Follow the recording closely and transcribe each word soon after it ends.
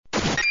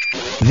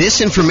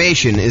This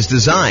information is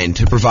designed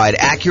to provide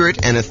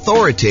accurate and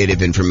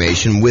authoritative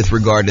information with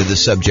regard to the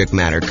subject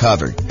matter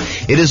covered.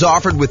 It is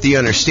offered with the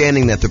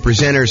understanding that the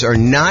presenters are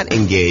not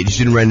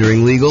engaged in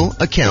rendering legal,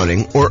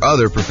 accounting, or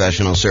other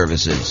professional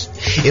services.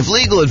 If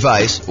legal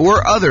advice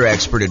or other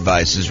expert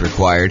advice is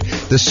required,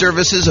 the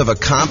services of a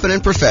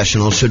competent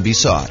professional should be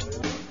sought.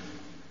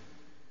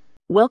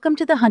 Welcome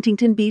to the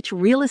Huntington Beach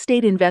Real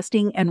Estate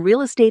Investing and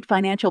Real Estate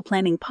Financial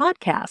Planning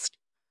Podcast.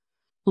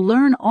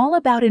 Learn all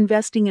about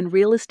investing in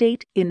real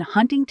estate in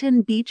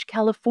Huntington Beach,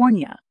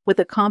 California, with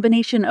a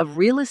combination of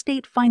real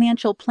estate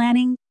financial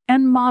planning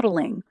and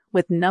modeling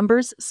with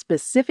numbers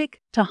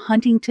specific to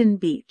Huntington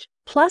Beach,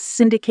 plus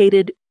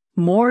syndicated,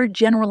 more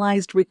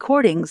generalized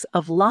recordings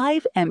of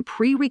live and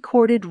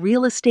pre-recorded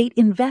real estate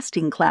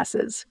investing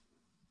classes.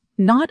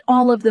 Not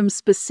all of them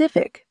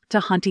specific to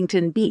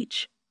Huntington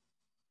Beach.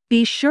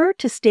 Be sure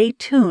to stay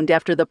tuned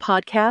after the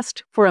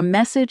podcast for a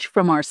message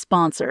from our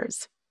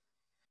sponsors.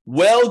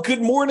 Well,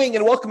 good morning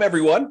and welcome,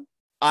 everyone.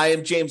 I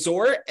am James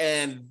Orr,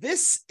 and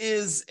this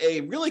is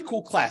a really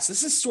cool class.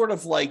 This is sort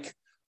of like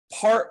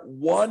part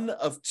 1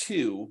 of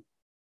 2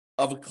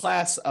 of a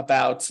class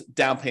about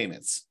down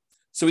payments.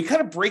 So we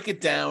kind of break it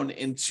down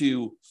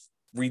into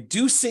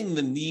reducing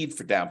the need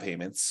for down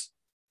payments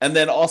and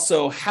then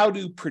also how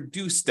to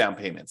produce down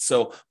payments.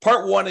 So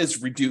part 1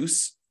 is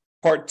reduce,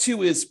 part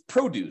 2 is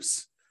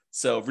produce.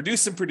 So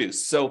reduce and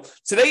produce. So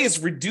today is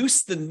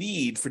reduce the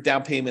need for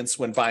down payments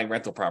when buying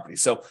rental property.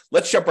 So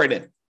let's jump right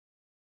in.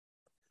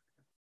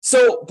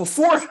 So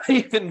before I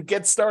even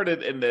get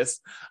started in this,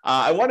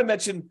 I want to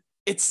mention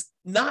it's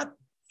not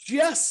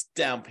just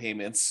down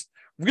payments.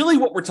 Really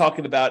what we're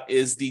talking about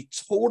is the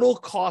total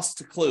cost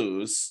to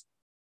close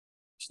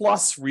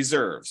plus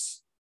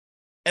reserves.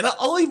 And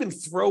I'll even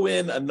throw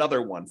in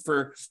another one.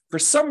 For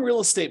some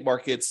real estate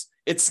markets,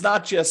 it's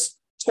not just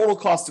total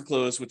cost to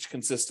close, which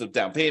consists of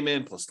down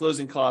payment plus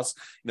closing costs,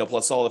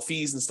 plus all the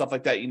fees and stuff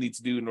like that you need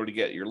to do in order to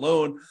get your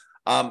loan,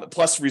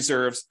 plus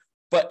reserves.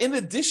 But in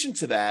addition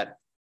to that,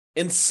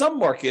 in some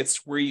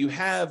markets where you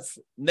have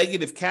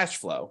negative cash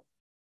flow,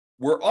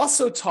 we're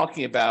also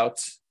talking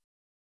about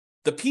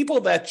the people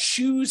that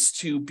choose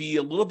to be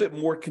a little bit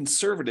more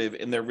conservative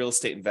in their real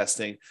estate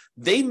investing.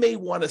 They may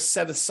want to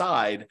set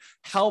aside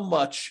how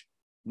much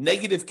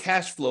negative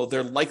cash flow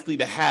they're likely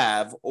to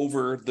have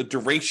over the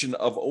duration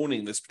of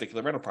owning this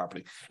particular rental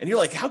property. And you're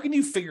like, how can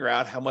you figure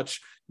out how much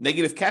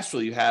negative cash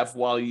flow you have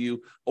while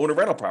you own a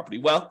rental property?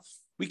 Well,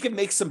 we can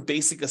make some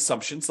basic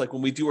assumptions. Like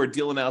when we do our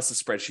deal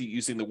analysis spreadsheet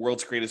using the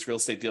world's greatest real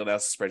estate deal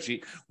analysis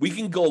spreadsheet, we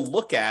can go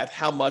look at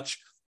how much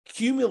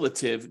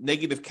cumulative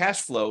negative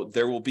cash flow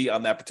there will be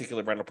on that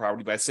particular rental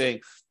property by saying,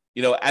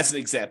 as an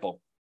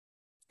example,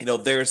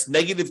 there's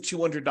negative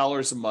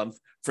 $200 a month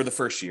for the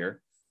first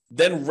year.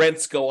 Then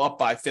rents go up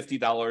by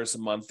 $50 a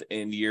month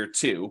in year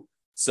 2.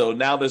 So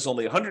now there's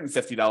only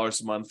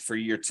 $150 a month for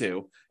year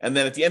 2. And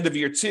then at the end of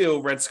year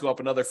 2, rents go up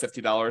another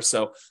 $50.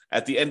 So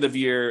at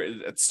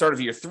the start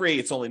of year 3,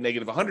 it's only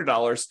negative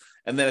 $100.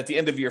 And then at the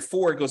end of year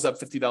 4, it goes up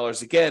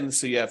 $50 again.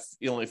 So you have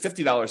only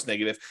 $50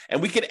 negative.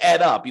 And we could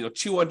add up,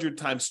 200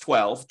 times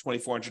 12,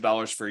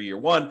 $2,400 for year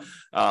 1,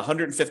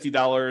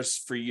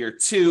 $150 for year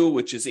 2,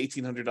 which is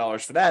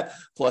 $1,800 for that.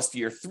 Plus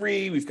year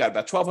 3, we've got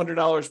about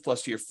 $1,200.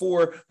 Plus year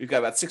 4, we've got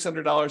about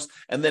 $600.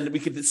 And then we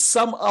could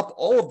sum up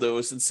all of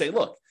those and say,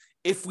 look,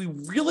 if we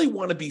really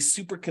want to be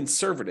super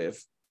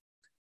conservative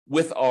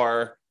with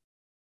our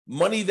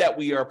money that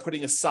we are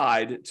putting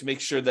aside to make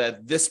sure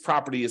that this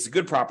property is a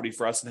good property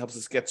for us and helps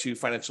us get to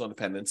financial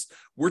independence,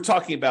 we're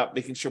talking about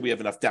making sure we have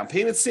enough down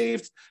payment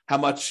saved, how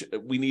much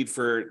we need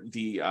for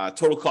the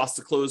total cost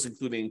to close,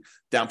 including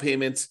down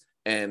payments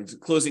and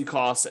closing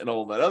costs and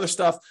all that other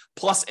stuff,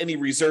 plus any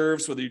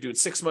reserves, whether you're doing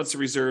 6 months of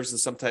reserves in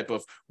some type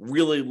of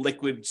really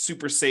liquid,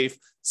 super safe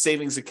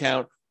savings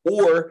account,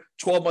 or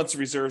 12 months of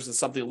reserves in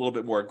something a little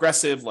bit more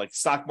aggressive, like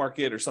stock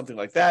market or something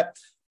like that.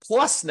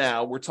 Plus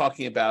now we're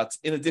talking about,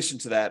 in addition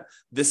to that,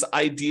 this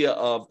idea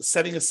of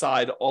setting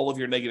aside all of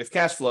your negative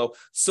cash flow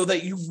so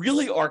that you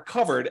really are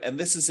covered. And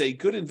this is a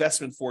good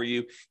investment for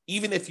you,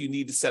 even if you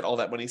need to set all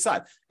that money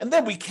aside. And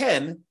then we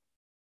can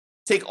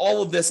take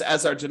all of this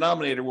as our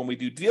denominator when we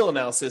do deal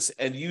analysis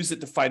and use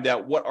it to find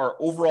out what our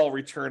overall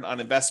return on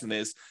investment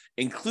is,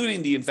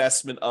 including the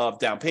investment of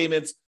down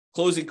payments,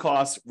 closing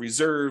costs,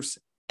 reserves,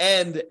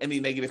 and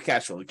any negative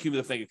cash flow, the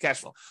cumulative negative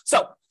cash flow.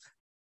 So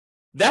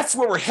that's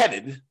where we're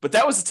headed, but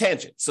that was a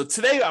tangent. So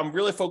today I'm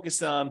really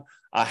focused on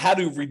how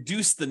to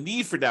reduce the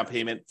need for down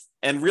payment.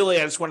 And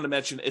really, I just wanted to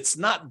mention, it's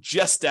not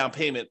just down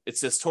payment.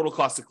 It's this total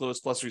cost to close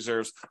plus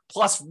reserves.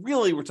 Plus,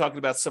 really, we're talking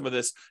about some of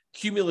this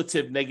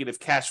cumulative negative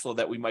cash flow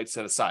that we might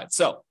set aside.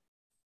 So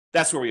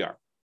that's where we are.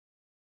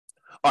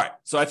 All right.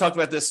 So I talked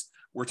about this.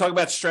 We're talking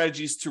about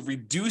strategies to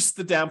reduce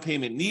the down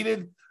payment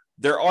needed.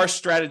 There are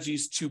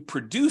strategies to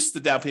produce the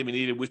down payment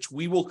needed, which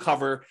we will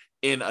cover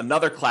in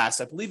another class.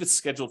 I believe it's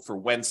scheduled for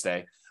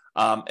Wednesday.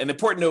 An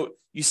important note,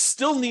 you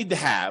still need to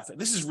have, and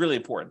this is really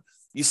important,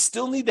 you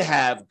still need to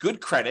have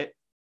good credit,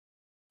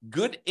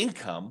 good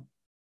income,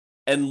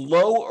 and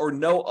low or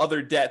no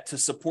other debt to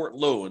support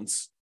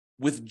loans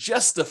with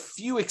just a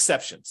few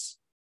exceptions.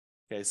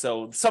 Okay,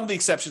 so some of the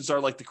exceptions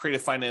are like the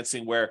creative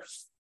financing where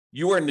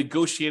you are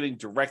negotiating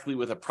directly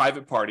with a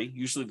private party,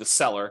 usually the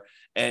seller,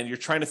 and you're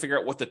trying to figure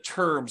out what the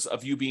terms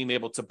of you being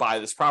able to buy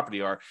this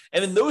property are.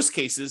 And in those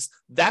cases,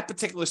 that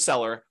particular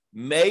seller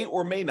may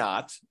or may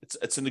not,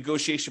 it's a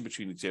negotiation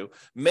between the two,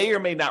 may or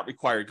may not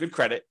require good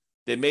credit.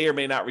 They may or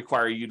may not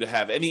require you to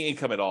have any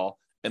income at all.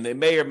 And they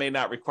may or may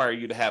not require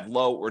you to have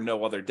low or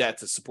no other debt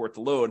to support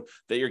the loan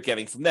that you're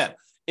getting from them.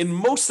 In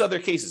most other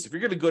cases, if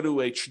you're going to go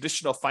to a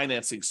traditional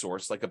financing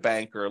source like a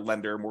bank or a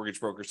lender, mortgage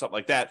broker, something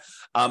like that,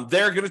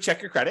 they're going to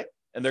check your credit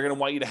and they're going to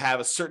want you to have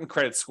a certain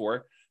credit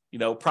score,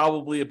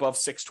 probably above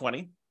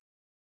 620.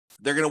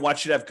 They're going to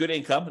want you to have good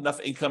income, enough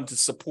income to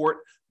support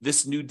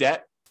this new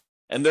debt,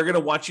 and they're going to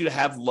want you to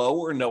have low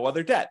or no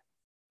other debt.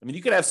 I mean,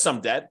 you can have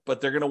some debt,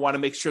 but they're going to want to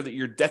make sure that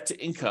your debt to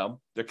income,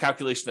 their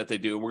calculation that they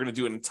do, we're going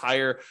to do an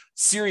entire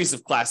series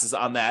of classes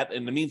on that.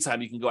 In the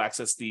meantime, you can go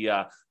access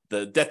the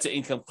debt to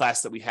income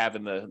class that we have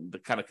in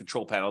the kind of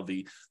control panel,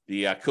 the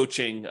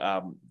coaching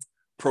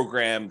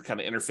program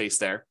kind of interface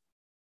there.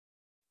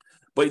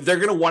 But they're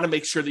going to want to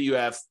make sure that you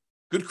have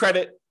good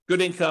credit,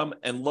 good income,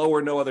 and low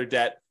or no other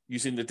debt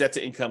using the debt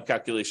to income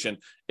calculation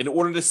in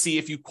order to see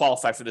if you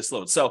qualify for this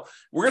loan. So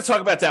we're going to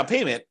talk about down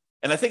payment.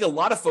 And I think a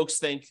lot of folks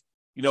think,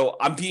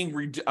 I'm being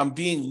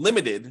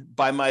limited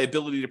by my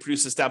ability to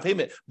produce this down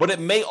payment, but it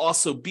may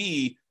also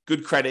be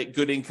good credit,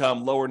 good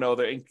income, low or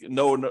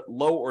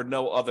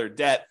no other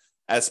debt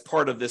as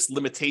part of this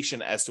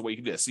limitation as to what you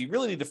can do. So you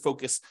really need to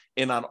focus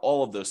in on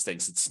all of those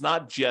things. It's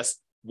not just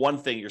one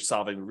thing you're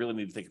solving. We really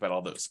need to think about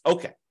all those.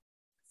 Okay.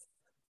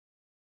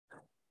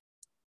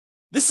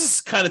 This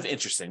is kind of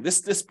interesting.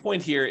 This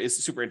point here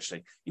is super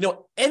interesting.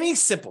 Any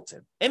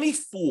simpleton, any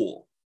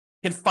fool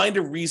can find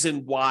a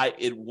reason why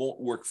it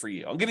won't work for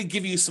you. I'm going to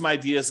give you some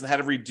ideas on how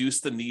to reduce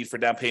the need for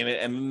down payment.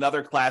 And in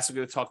another class, we're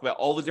going to talk about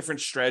all the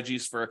different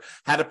strategies for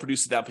how to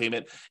produce a down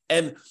payment.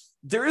 And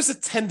there is a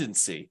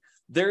tendency,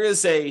 there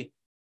is an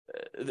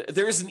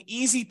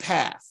easy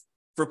path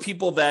for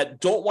people that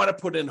don't want to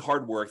put in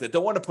hard work, that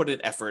don't want to put in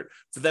effort,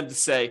 for them to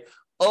say,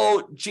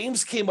 oh,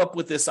 James came up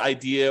with this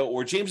idea,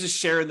 or James is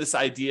sharing this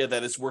idea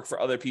that has worked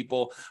for other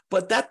people,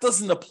 but that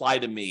doesn't apply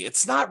to me.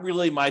 It's not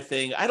really my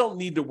thing. I don't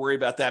need to worry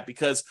about that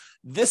because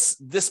this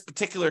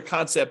particular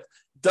concept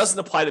doesn't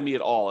apply to me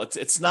at all.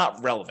 It's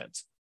not relevant.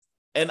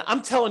 And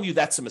I'm telling you,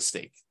 that's a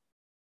mistake.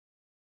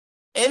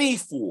 Any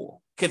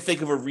fool can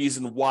think of a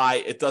reason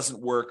why it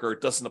doesn't work or it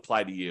doesn't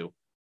apply to you.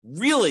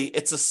 Really,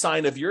 it's a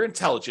sign of your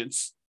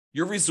intelligence,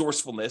 your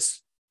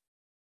resourcefulness,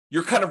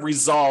 your kind of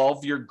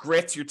resolve, your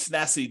grit, your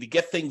tenacity to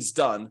get things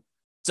done,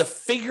 to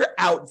figure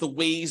out the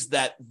ways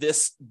that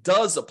this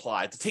does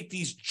apply, to take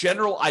these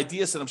general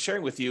ideas that I'm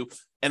sharing with you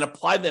and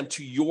apply them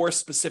to your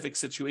specific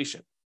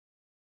situation.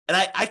 And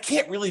I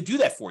can't really do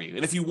that for you.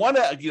 And if you want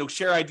to,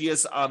 share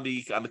ideas on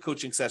the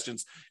coaching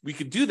sessions, we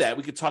could do that.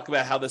 We could talk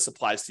about how this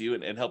applies to you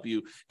and help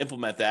you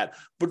implement that.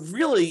 But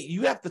really,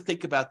 you have to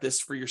think about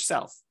this for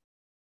yourself.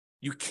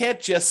 You can't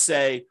just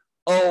say,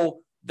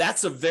 oh,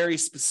 that's a very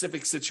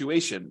specific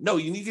situation. No,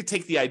 you need to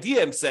take the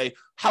idea and say,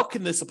 how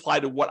can this apply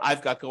to what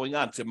I've got going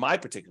on, to my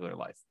particular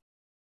life?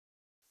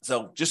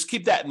 So just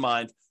keep that in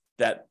mind,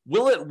 that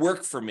will it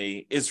work for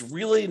me is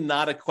really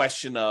not a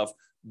question of,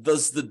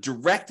 does the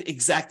direct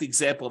exact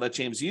example that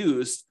James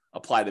used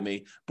apply to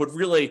me, but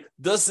really,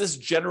 does this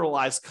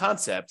generalized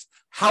concept,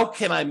 how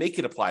can I make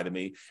it apply to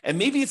me? And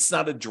maybe it's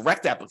not a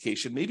direct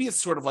application. Maybe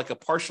it's sort of like a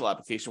partial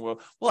application where,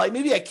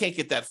 maybe I can't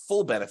get that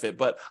full benefit,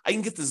 but I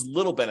can get this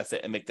little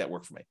benefit and make that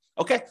work for me.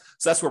 Okay,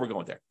 so that's where we're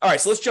going there. All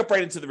right, so let's jump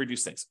right into the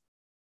reduce things.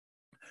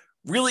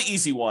 Really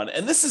easy one.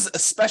 And this is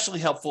especially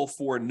helpful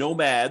for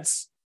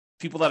nomads,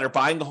 people that are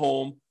buying the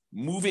home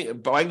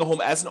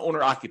as an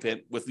owner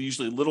occupant with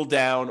usually little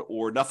down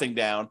or nothing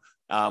down,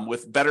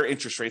 with better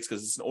interest rates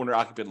because it's an owner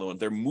occupant loan.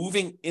 They're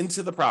moving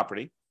into the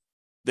property.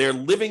 They're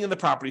living in the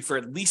property for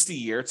at least a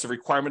year. It's a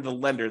requirement of the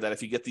lender that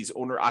if you get these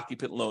owner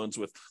occupant loans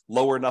with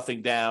low or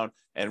nothing down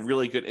and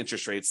really good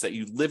interest rates, that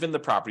you live in the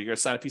property. You're going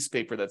to sign a piece of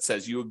paper that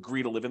says you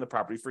agree to live in the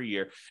property for a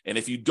year. And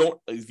if you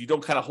don't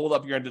kind of hold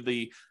up your end of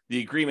the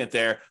agreement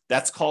there,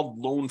 that's called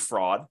loan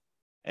fraud,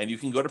 and you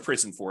can go to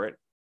prison for it.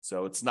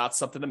 So it's not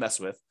something to mess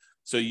with.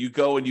 So you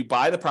go and you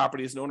buy the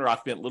property as an owner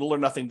occupant, little or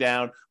nothing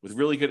down with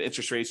really good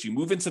interest rates. You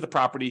move into the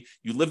property,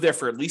 you live there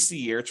for at least a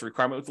year. It's a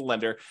requirement with the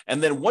lender.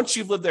 And then once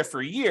you've lived there for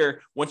a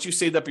year, once you've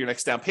saved up your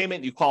next down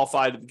payment, you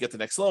qualify to get the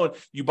next loan,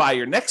 you buy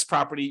your next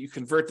property, you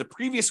convert the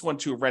previous one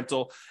to a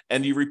rental,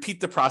 and you repeat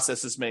the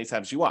process as many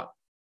times as you want.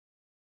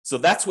 So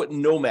that's what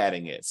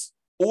nomading is,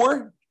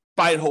 or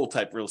buy and hold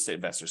type real estate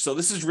investor. So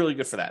this is really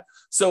good for that.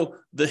 So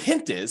the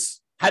hint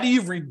is, how do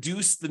you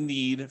reduce the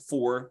need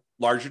for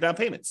larger down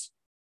payments?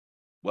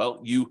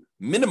 Well, you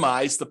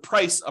minimize the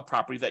price of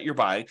property that you're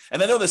buying.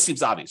 And I know this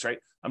seems obvious, right?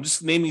 I'm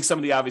just naming some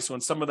of the obvious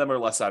ones. Some of them are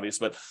less obvious,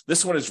 but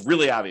this one is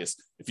really obvious.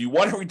 If you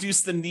want to reduce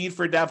the need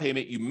for a down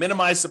payment, you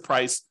minimize the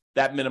price.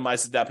 That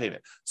minimizes the down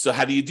payment. So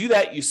how do you do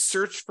that? You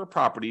search for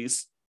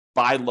properties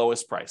by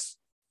lowest price.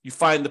 You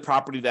find the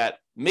property that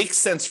makes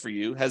sense for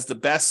you, has the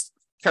best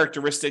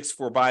characteristics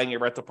for buying a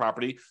rental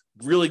property: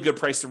 really good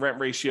price to rent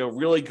ratio,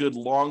 really good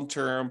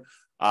long-term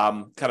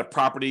kind of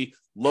property,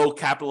 low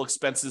capital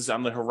expenses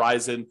on the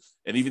horizon.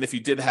 And even if you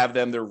did have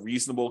them, they're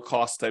reasonable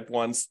cost type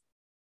ones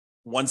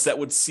that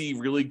would see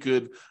really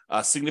good,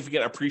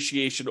 significant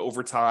appreciation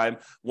over time,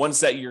 ones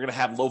that you're going to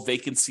have low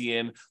vacancy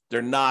in.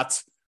 They're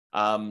not,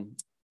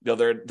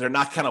 they're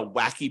not kind of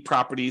wacky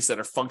properties that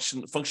are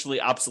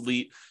functionally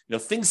obsolete,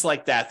 things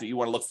like that you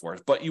want to look for.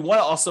 But you want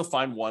to also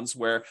find ones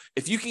where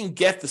if you can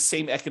get the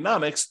same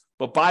economics,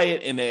 but buy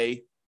it in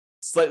a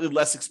slightly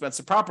less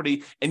expensive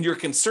property and you're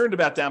concerned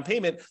about down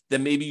payment,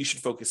 then maybe you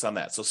should focus on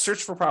that. So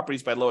search for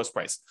properties by lowest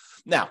price.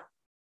 Now,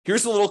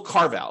 here's a little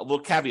carve out, a little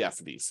caveat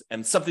for these,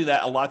 and something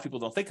that a lot of people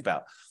don't think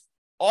about.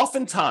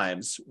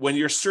 Oftentimes, when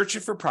you're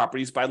searching for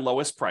properties by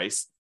lowest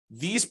price,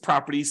 these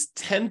properties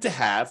tend to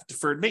have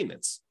deferred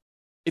maintenance.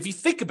 If you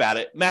think about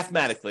it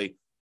mathematically,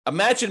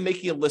 imagine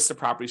making a list of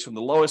properties from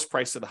the lowest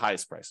price to the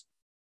highest price.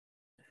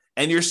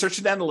 And you're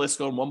searching down the list,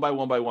 going one by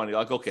one by one. You're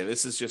like, okay,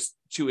 this is just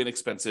too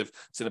inexpensive.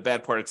 It's in a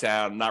bad part of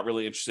town. I'm not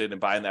really interested in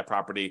buying that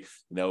property.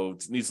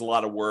 It needs a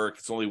lot of work.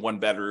 It's only one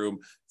bedroom.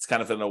 It's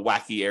kind of in a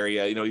wacky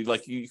area.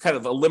 You kind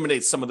of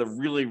eliminate some of the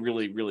really,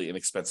 really, really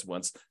inexpensive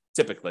ones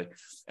typically.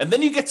 And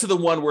then you get to the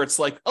one where it's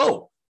like,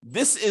 oh,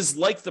 this is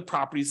like the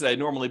properties that I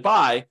normally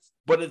buy,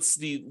 but it's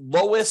the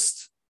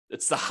lowest.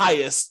 It's the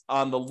highest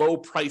on the low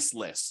price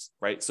list,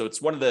 right? So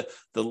it's one of the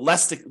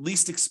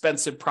least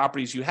expensive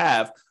properties you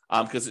have,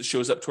 because it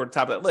shows up toward the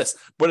top of that list,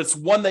 but it's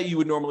one that you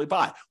would normally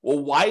buy. Well,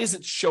 why is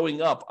it showing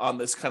up on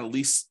this kind of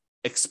least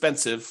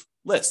expensive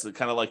list,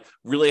 kind of like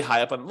really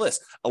high up on the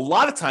list? A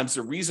lot of times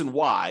the reason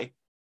why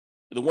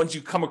the ones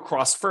you come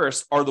across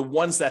first are the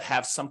ones that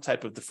have some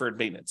type of deferred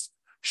maintenance.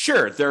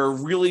 Sure, they're a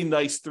really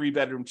nice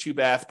 3-bedroom,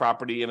 2-bath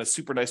property in a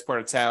super nice part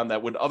of town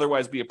that would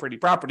otherwise be a pretty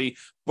property,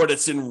 but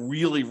it's in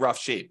really rough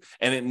shape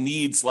and it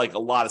needs like a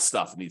lot of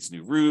stuff. It needs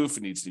new roof,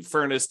 it needs new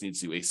furnace, it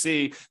needs new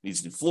AC, it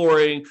needs new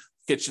flooring.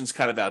 Kitchen's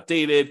kind of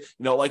outdated,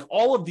 like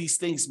all of these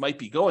things might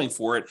be going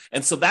for it.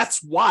 And so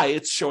that's why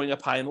it's showing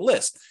up high on the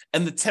list.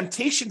 And the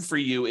temptation for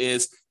you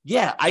is,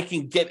 yeah, I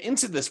can get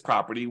into this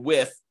property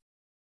with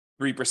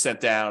 3%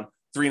 down,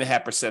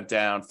 3.5%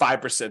 down,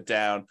 5%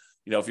 down.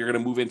 If you're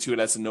going to move into it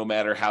as a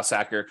nomad or house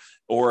hacker,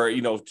 or,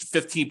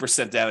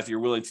 15% down if you're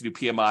willing to do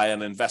PMI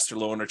on an investor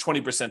loan, or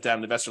 20% down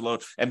an investor loan.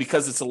 And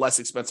because it's a less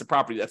expensive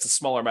property, that's a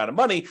smaller amount of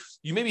money.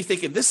 You may be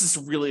thinking, this is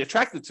really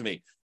attractive to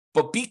me,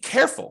 but be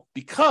careful,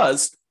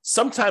 because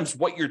sometimes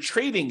what you're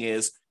trading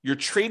is you're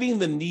trading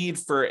the need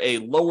for a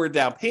lower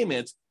down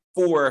payment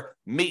for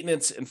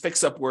maintenance and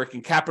fix up work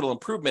and capital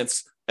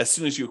improvements as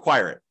soon as you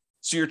acquire it.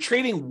 So you're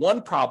trading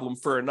one problem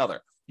for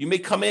another. You may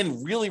come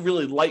in really,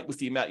 really light with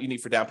the amount you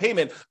need for down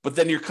payment, but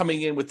then you're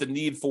coming in with the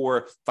need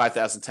for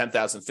 $5,000, $10,000,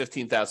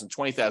 $15,000,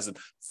 $20,000,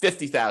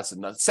 $50,000,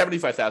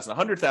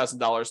 $75,000,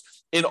 $100,000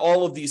 in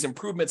all of these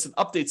improvements and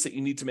updates that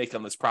you need to make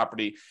on this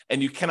property,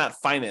 and you cannot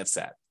finance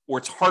that. Or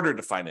it's harder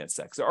to finance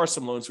that, because there are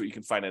some loans where you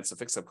can finance the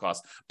fix-up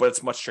cost, but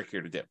it's much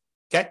trickier to do,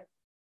 okay?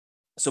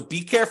 So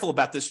be careful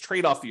about this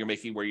trade-off that you're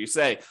making where you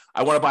say,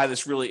 I want to buy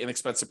this really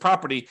inexpensive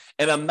property,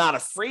 and I'm not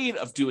afraid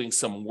of doing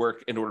some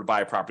work in order to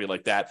buy a property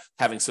like that,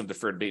 having some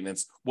deferred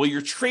maintenance. Well,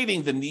 you're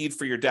trading the need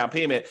for your down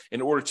payment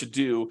in order to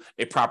do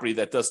a property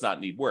that does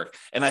not need work.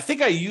 And I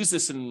think I used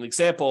this in an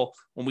example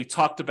when we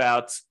talked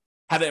about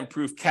how to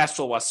improve cash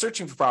flow while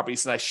searching for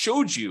properties. And I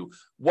showed you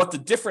what the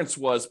difference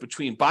was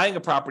between buying a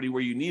property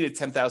where you needed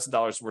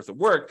 $10,000 worth of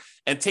work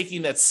and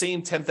taking that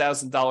same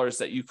 $10,000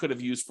 that you could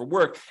have used for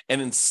work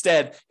and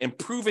instead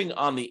improving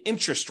on the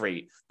interest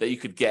rate that you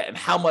could get, and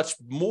how much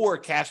more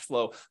cash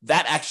flow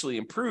that actually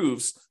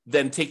improves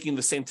than taking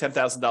the same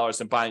 $10,000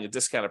 and buying a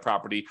discounted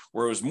property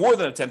where it was more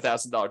than a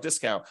 $10,000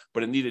 discount,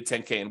 but it needed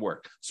 $10K in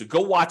work. So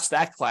go watch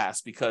that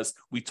class, because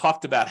we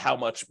talked about how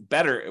much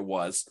better it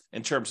was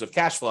in terms of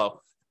cash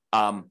flow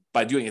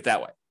by doing it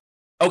that way.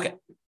 Okay.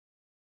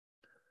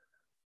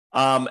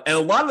 And a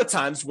lot of the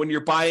times when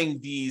you're buying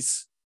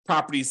these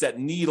properties that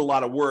need a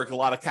lot of work, a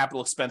lot of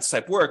capital expense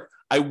type work,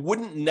 I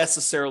wouldn't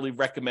necessarily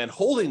recommend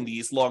holding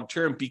these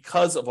long-term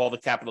because of all the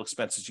capital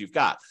expenses you've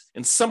got.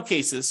 In some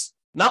cases,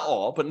 not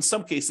all, but in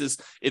some cases,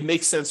 it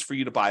makes sense for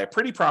you to buy a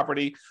pretty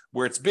property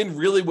where it's been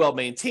really well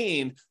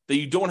maintained, that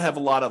you don't have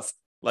a lot of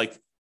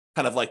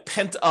kind of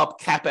pent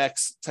up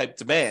CapEx type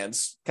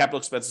demands. Capital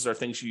expenses are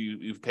things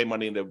you pay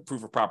money to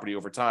improve a property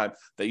over time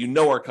that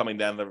are coming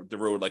down the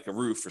road, like a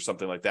roof or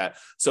something like that.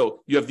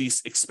 So you have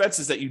these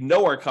expenses that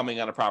are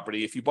coming on a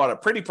property. If you bought a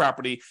pretty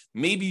property,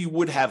 maybe you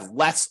would have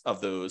less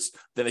of those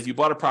than if you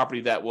bought a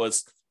property that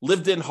was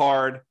lived in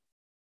hard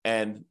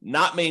and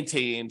not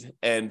maintained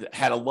and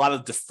had a lot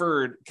of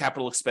deferred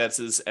capital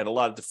expenses and a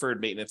lot of deferred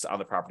maintenance on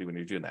the property when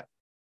you're doing that.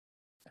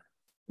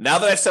 Now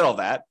that I've said all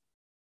that,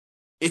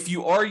 if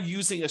you are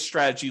using a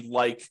strategy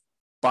like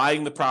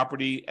buying the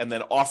property and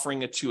then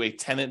offering it to a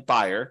tenant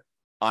buyer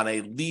on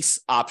a lease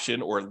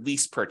option or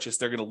lease purchase.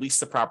 They're going to lease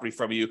the property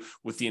from you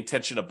with the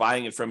intention of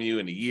buying it from you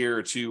in a year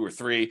or 2 or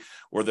 3,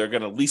 or they're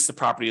going to lease the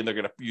property and they're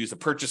going to use a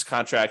purchase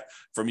contract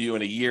from you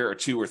in a year or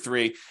 2 or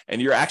 3,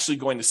 and you're actually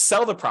going to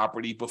sell the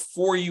property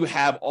before you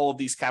have all of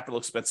these capital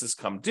expenses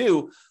come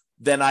due,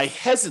 then I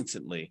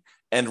hesitantly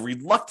and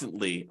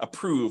reluctantly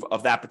approve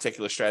of that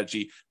particular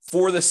strategy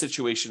for the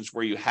situations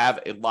where you have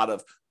a lot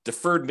of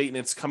deferred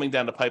maintenance coming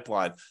down the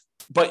pipeline.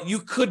 But you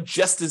could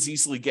just as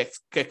easily get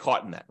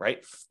caught in that,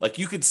 right? Like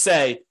you could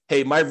say,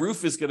 hey, my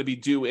roof is going to be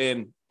due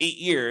in 8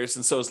 years.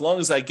 And so as long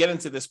as I get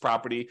into this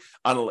property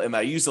and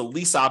I use a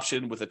lease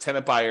option with a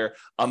tenant buyer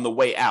on the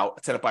way out,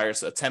 a tenant buyer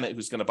is a tenant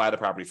who's going to buy the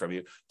property from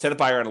you. Tenant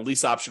buyer on a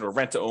lease option or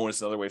rent to own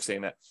is another way of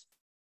saying that.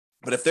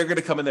 But if they're going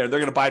to come in there, they're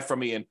going to buy it from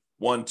me in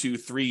 1, 2,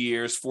 3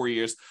 years, 4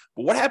 years.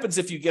 But what happens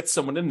if you get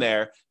someone in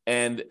there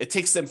and it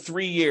takes them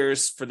 3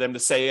 years for them to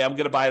say, hey, I'm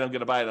going to buy it, I'm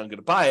going to buy it, I'm going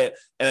to buy it.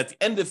 And at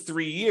the end of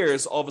 3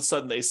 years, all of a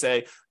sudden they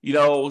say, you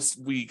know,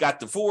 we got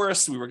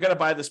divorced. We were going to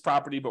buy this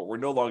property, but we're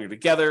no longer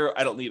together.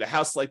 I don't need a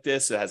house like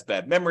this. It has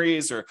bad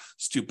memories or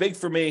it's too big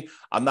for me.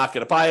 I'm not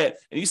going to buy it.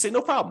 And you say,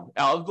 no problem.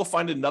 I'll go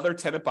find another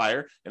tenant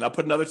buyer and I'll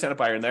put another tenant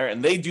buyer in there.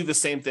 And they do the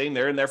same thing.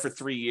 They're in there for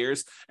 3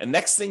 years. And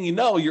next thing you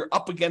know, you're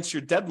up against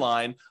your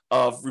deadline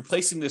of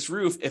replacing this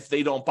roof if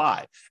they don't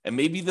buy. And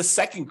maybe the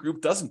second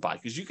group doesn't buy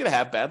because you could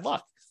have bad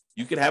luck.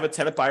 You could have a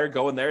tenant buyer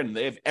go in there and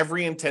they have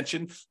every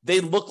intention.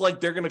 They look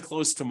like they're going to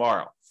close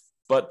tomorrow,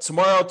 but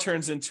tomorrow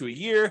turns into a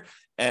year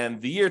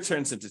and the year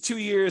turns into 2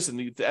 years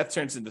and that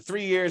turns into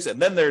 3 years. And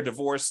then they're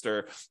divorced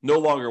or no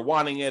longer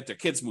wanting it. Their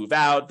kids move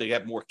out. They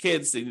have more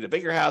kids. They need a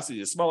bigger house. They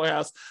need a smaller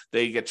house.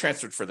 They get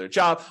transferred for their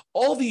job.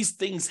 All these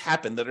things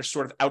happen that are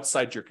sort of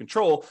outside your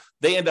control.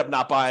 They end up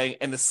not buying.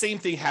 And the same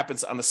thing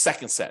happens on the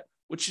second set,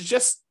 which is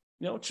just,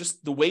 you know,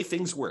 just the way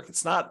things work.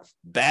 It's not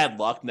bad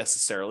luck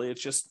necessarily.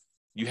 It's just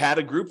you had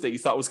a group that you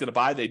thought was going to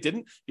buy, they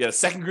didn't. You had a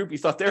second group you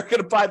thought they were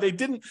going to buy, they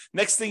didn't.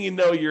 Next thing you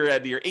know, you're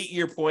at your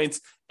 8-year point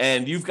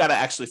and you've got to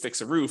actually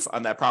fix a roof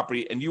on that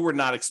property. And you were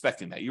not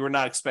expecting that. You were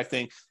not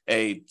expecting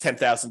a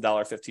 $10,000,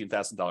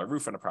 $15,000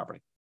 roof on a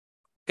property.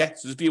 Okay,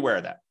 so just be aware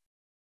of that.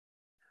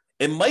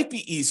 It might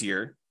be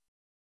easier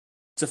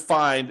to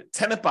find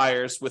tenant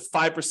buyers with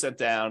 5%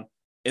 down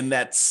in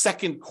that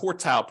second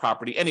quartile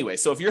property anyway.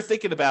 So if you're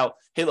thinking about,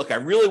 hey, look, I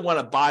really want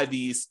to buy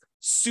these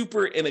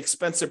super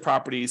inexpensive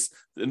properties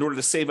in order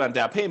to save on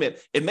down payment,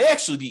 it may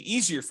actually be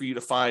easier for you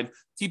to find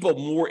people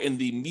more in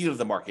the meat of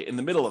the market, in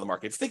the middle of the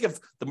market. If you think of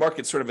the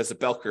market sort of as a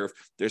bell curve,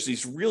 there's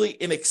these really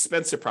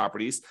inexpensive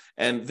properties,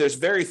 and there's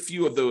very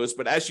few of those.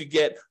 But as you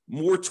get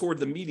more toward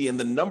the median,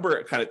 the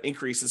number kind of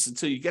increases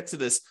until you get to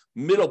this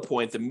middle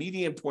point, the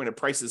median point of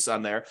prices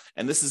on there.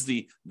 And this is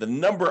the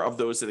number of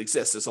those that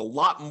exist. There's a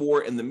lot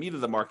more in the meat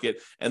of the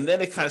market. And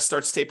then it kind of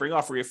starts tapering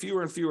off where you have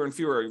fewer and fewer and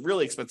fewer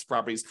really expensive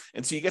properties.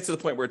 And so you get to the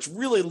point where it's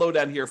really low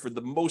down here for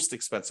the most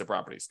expensive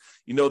properties.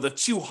 You know, the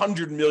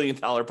 $200 million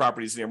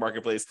properties in your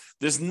marketplace,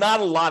 there's not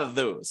a lot of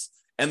those.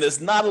 And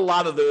there's not a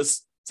lot of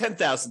those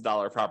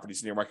 $10,000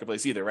 properties in your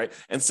marketplace either, right?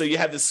 And so you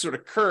have this sort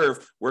of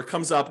curve where it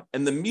comes up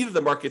and the meat of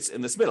the market's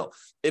in this middle.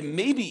 It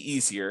may be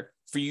easier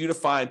for you to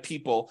find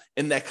people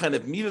in that kind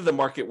of meat of the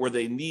market where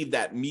they need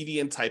that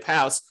median type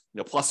house, you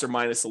know, plus or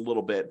minus a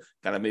little bit,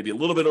 kind of maybe a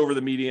little bit over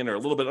the median or a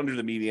little bit under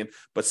the median,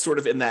 but sort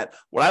of in that,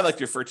 what I like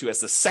to refer to as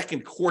the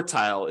second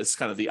quartile is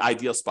kind of the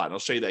ideal spot. And I'll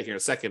show you that here in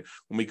a second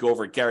when we go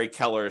over Gary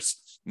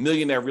Keller's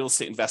Millionaire Real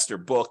Estate Investor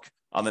book.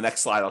 On the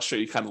next slide, I'll show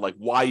you kind of like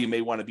why you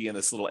may want to be in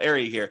this little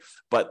area here,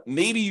 but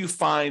maybe you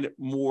find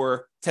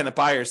more tenant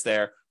buyers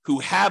there who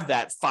have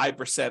that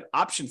 5%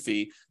 option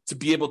fee to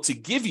be able to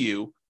give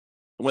you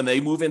when they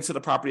move into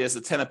the property as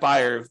a tenant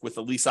buyer with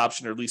a lease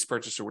option or lease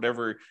purchase or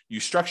whatever you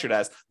structured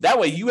as. That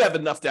way you have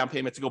enough down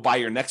payment to go buy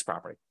your next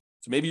property.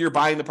 So maybe you're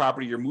buying the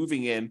property, you're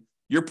moving in,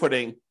 you're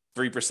putting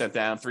 3%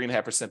 down,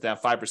 3.5% down,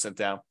 5%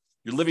 down.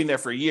 You're living there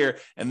for a year,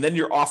 and then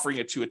you're offering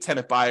it to a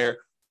tenant buyer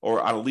or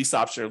on a lease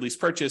option or lease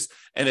purchase.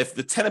 And if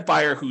the tenant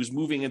buyer who's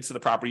moving into the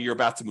property you're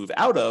about to move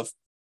out of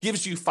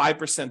gives you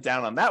 5%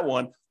 down on that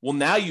one, well,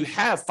 now you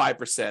have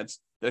 5%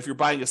 that if you're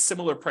buying a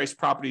similar price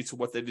property to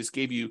what they just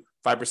gave you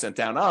 5%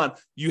 down on,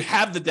 you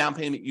have the down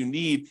payment you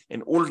need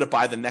in order to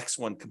buy the next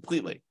one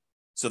completely.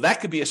 So that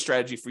could be a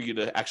strategy for you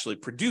to actually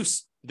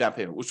produce the down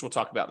payment, which we'll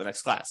talk about in the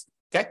next class.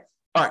 Okay.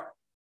 All right.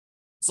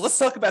 So let's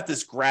talk about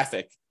this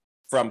graphic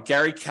from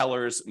Gary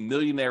Keller's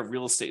Millionaire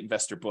Real Estate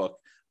Investor book.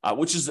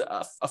 Which is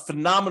a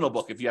phenomenal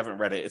book if you haven't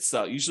read it. It's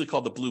usually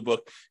called the Blue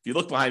Book. If you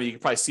look behind me, you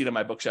can probably see it on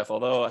my bookshelf,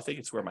 although I think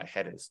it's where my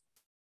head is.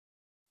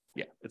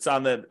 Yeah, it's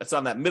on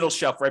that middle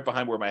shelf right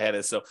behind where my head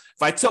is. So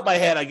if I tilt my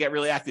head, I get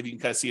really active. You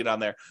can kind of see it on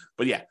there.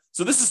 But yeah,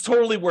 so this is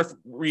totally worth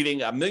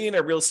reading. A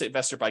Millionaire Real Estate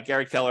Investor by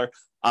Gary Keller.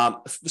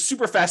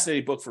 Super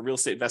fascinating book for real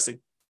estate investing.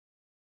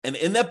 And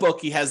in that book,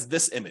 he has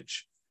this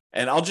image.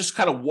 And I'll just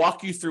kind of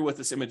walk you through what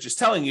this image is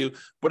telling you.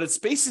 But it's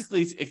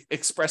basically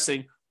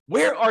expressing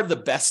where are the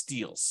best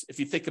deals? If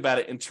you think about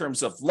it in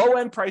terms of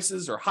low-end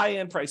prices or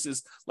high-end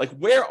prices, like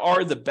where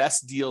are the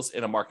best deals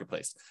in a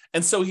marketplace?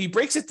 And so he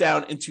breaks it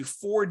down into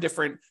 4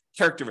 different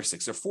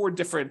characteristics or 4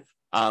 different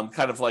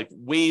kind of like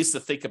ways to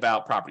think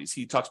about properties.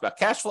 He talks about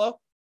cash flow,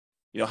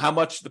 how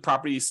much the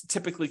properties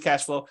typically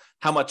cash flow,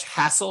 how much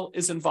hassle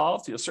is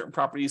involved. Certain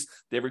properties,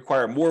 they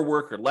require more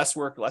work,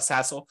 less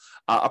hassle.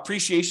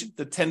 Appreciation,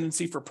 the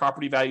tendency for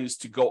property values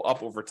to go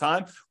up over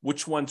time.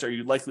 Which ones are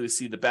you likely to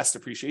see the best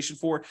appreciation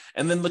for?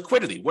 And then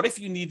liquidity. What if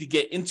you need to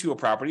get into a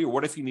property, or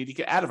what if you need to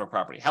get out of a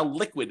property? How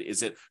liquid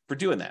is it for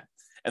doing that?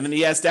 And then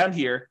he has down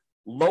here,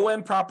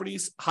 low-end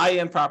properties,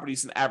 high-end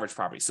properties, and average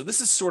properties. So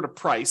this is sort of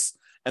price.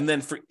 And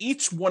then for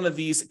each one of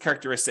these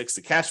characteristics,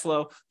 the cash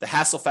flow, the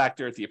hassle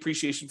factor, the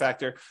appreciation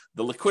factor,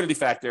 the liquidity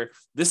factor,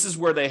 this is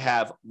where they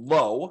have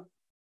low.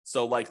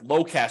 So like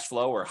low cash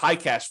flow or high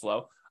cash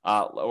flow,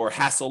 or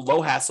hassle,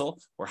 low hassle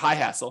or high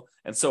hassle.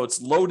 And so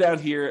it's low down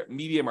here,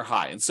 medium or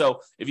high. And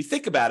so if you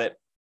think about it,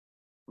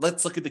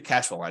 let's look at the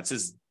cash flow line. It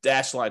says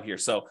dash line here.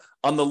 So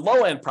on the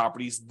low end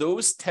properties,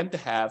 those tend to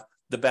have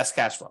the best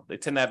cash flow. They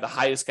tend to have the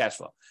highest cash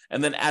flow.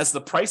 And then as the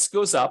price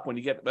goes up, when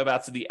you get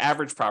about to the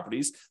average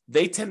properties,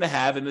 they tend to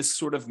have in this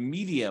sort of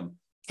medium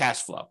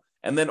cash flow.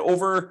 And then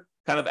over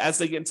kind of as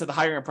they get into the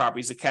higher end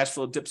properties, the cash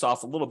flow dips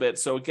off a little bit.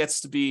 So it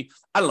gets to be,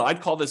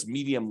 I'd call this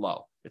medium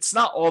low. It's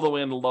not all the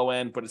way in the low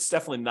end, but it's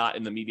definitely not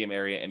in the medium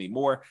area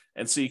anymore.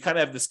 And so you kind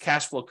of have this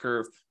cash flow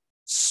curve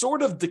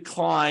sort of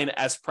decline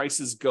as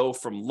prices go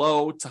from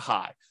low to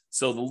high.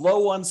 So the low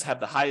ones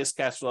have the highest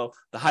cash flow.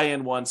 The high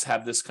end ones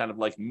have this kind of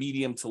like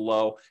medium to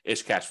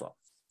low-ish cash flow.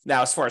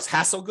 Now, as far as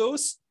hassle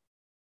goes,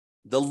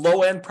 the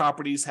low end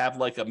properties have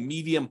like a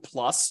medium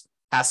plus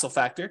hassle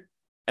factor.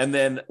 And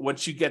then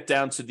once you get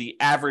down to the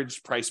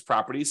average price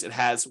properties, it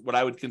has what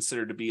I would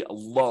consider to be a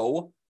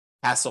low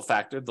hassle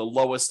factor, the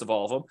lowest of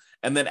all of them.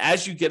 And then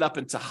as you get up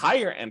into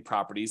higher end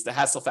properties, the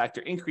hassle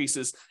factor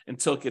increases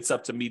until it gets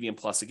up to medium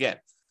plus again.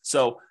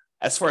 So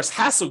as far as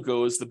hassle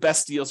goes, the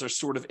best deals are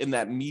sort of in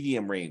that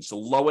medium range, the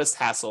lowest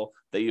hassle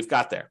that you've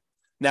got there.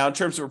 Now, in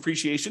terms of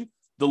appreciation,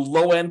 the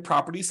low-end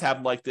properties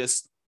have like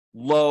this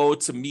low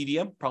to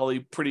medium, probably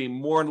a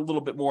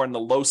little bit more on the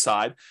low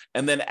side.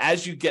 And then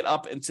as you get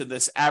up into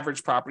this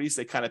average properties,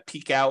 they kind of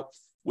peak out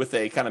with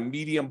a kind of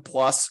medium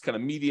plus, kind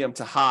of medium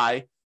to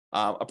high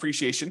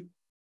appreciation.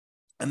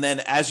 And then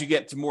as you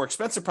get to more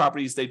expensive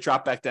properties, they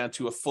drop back down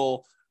to a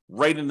full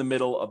right in the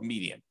middle of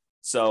median.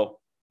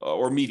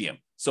 Or medium.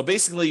 So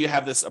basically you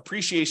have this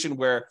appreciation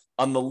where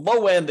on the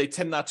low end, they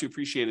tend not to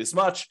appreciate as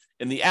much.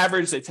 In the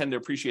average, they tend to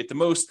appreciate the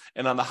most.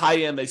 And on the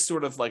high end, they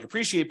sort of like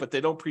appreciate, but they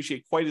don't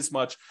appreciate quite as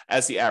much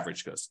as the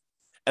average goes.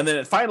 And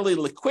then finally,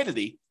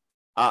 liquidity.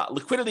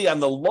 Liquidity on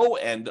the low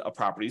end of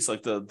properties,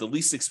 like the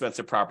least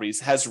expensive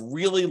properties, has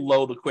really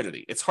low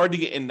liquidity. It's hard to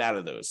get in and out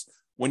of those.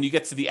 When you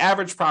get to the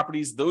average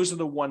properties, those are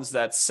the ones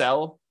that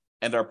sell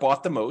and are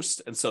bought the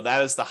most. And so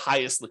that is the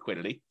highest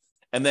liquidity.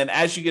 And then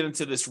as you get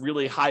into this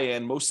really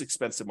high-end, most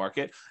expensive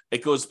market,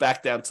 it goes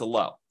back down to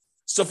low.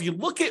 So if you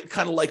look at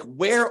kind of like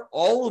where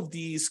all of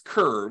these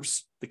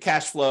curves, the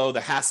cash flow,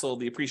 the hassle,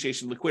 the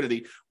appreciation,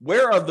 liquidity,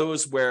 where are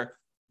those where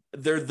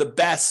they're the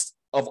best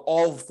of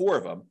all four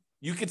of them,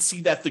 you can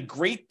see that the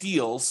great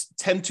deals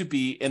tend to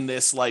be in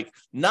this like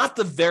not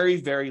the very,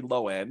 very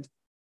low end,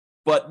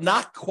 but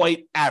not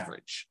quite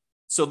average.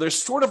 So there's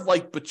sort of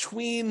like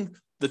between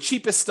the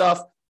cheapest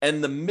stuff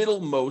and the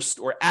middlemost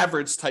or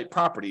average type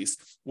properties,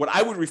 what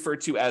I would refer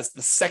to as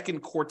the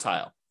second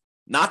quartile,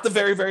 not the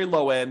very, very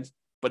low end,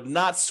 but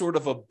not sort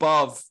of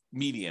above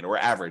median or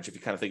average, if you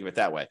kind of think of it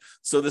that way.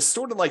 So this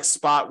sort of like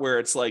spot where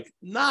it's like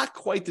not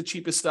quite the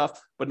cheapest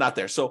stuff, but not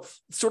there. So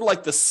sort of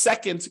like the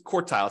second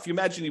quartile. If you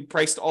imagine you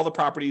priced all the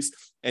properties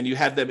and you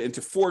had them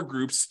into four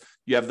groups,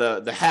 you have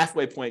the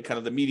halfway point, kind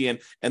of the median,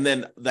 and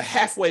then the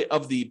halfway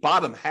of the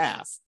bottom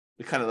half,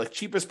 the kind of like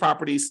cheapest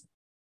properties.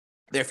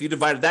 There, if you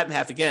divided that in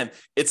half again,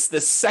 it's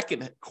the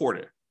second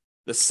quarter.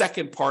 The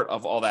second part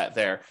of all that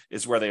there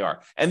is where they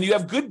are. And you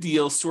have good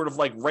deals sort of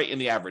like right in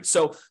the average.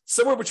 So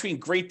somewhere between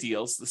great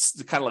deals, this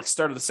is kind of like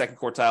start of the second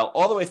quartile,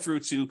 all the way through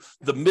to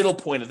the middle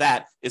point of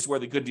that is where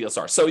the good deals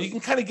are. So you can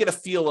kind of get a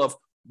feel of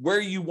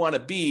where you want to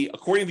be,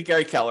 according to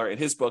Gary Keller in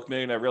his book,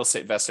 Millionaire Real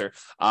Estate Investor,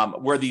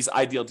 where these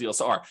ideal deals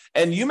are.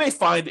 And you may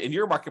find in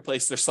your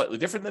marketplace, they're slightly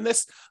different than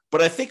this,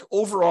 but I think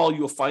overall,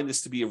 you'll find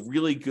this to be a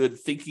really good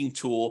thinking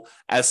tool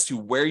as to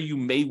where you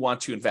may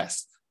want to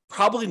invest.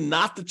 Probably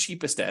not the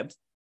cheapest end,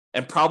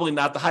 and probably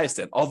not the highest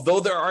end, although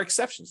there are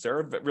exceptions. There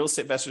are real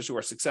estate investors who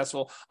are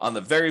successful on the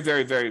very,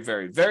 very, very,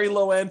 very, very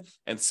low end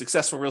and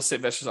successful real estate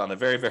investors on the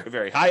very, very,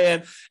 very high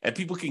end, and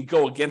people can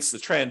go against the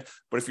trend.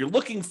 But if you're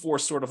looking for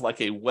sort of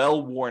like a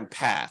well-worn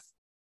path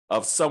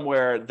of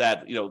somewhere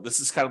that, this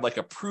is kind of like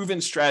a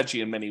proven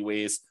strategy in many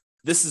ways,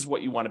 this is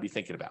what you want to be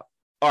thinking about.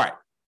 All right.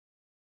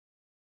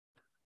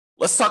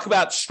 Let's talk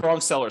about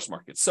strong sellers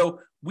market.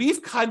 So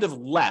we've kind of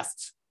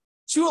left,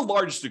 to a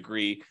large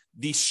degree,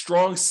 the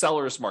strong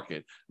sellers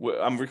market.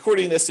 I'm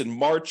recording this in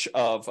March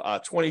of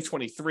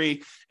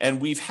 2023,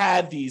 and we've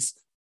had these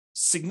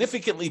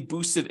significantly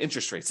boosted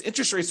interest rates.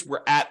 Interest rates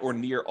were at or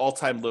near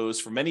all-time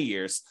lows for many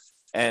years,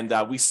 And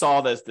we saw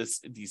that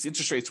these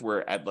interest rates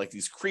were at like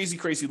these crazy,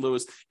 crazy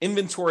lows.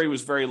 Inventory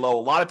was very low.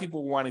 A lot of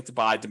people were wanting to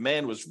buy.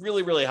 Demand was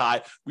really, really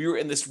high. We were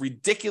in this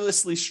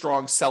ridiculously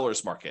strong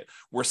seller's market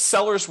where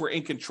sellers were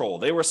in control.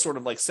 They were sort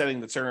of like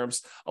setting the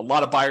terms. A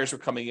lot of buyers were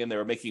coming in. They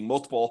were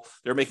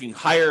making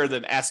higher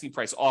than asking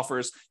price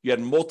offers. You had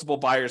multiple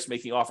buyers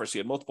making offers. You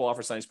had multiple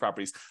offers on these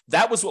properties.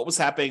 That was what was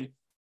happening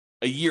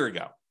a year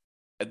ago.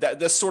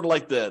 That's sort of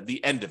like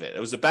the end of it. It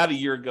was about a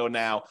year ago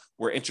now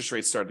where interest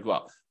rates started to go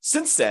up.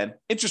 Since then,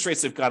 interest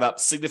rates have gone up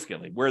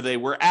significantly, where they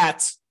were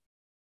at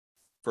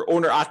for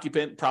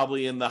owner-occupant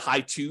probably in the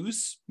high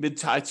twos, mid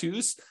to high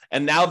twos,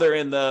 and now they're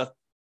in the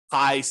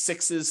high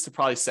sixes to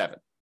probably 7.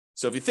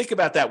 So if you think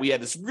about that, we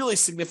had this really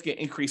significant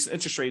increase in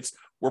interest rates.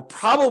 We're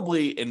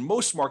probably in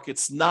most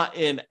markets not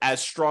in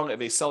as strong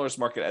of a seller's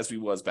market as we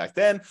was back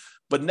then,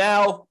 but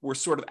now we're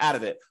sort of out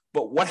of it.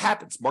 But what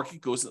happens?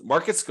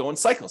 Markets go in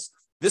cycles.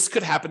 This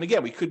could happen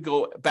again. We could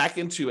go back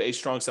into a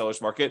strong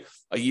seller's market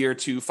a year,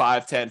 2,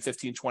 5, 10,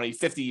 15, 20,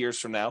 50 years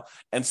from now.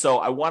 And so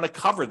I want to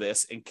cover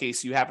this in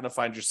case you happen to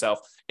find yourself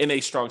in a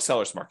strong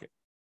seller's market.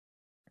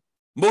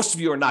 Most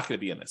of you are not going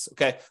to be in this,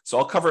 okay? So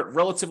I'll cover it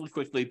relatively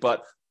quickly,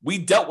 but we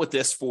dealt with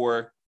this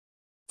for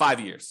 5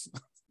 years.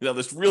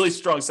 This really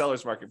strong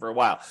seller's market for a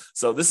while.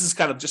 So this is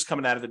kind of just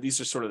coming out of it.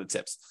 These are sort of the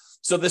tips.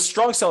 So this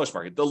strong seller's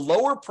market, the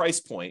lower price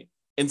point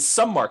in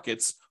some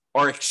markets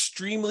are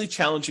extremely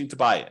challenging to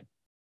buy in.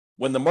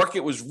 When the market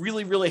was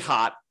really, really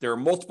hot, there were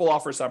multiple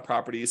offers on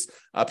properties.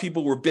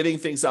 People were bidding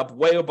things up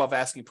way above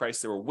asking price.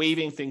 They were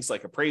waiving things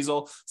like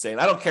appraisal, saying,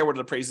 I don't care what it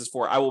appraises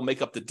for. I will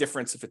make up the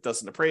difference if it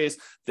doesn't appraise.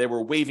 They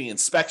were waiving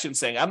inspection,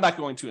 saying, I'm not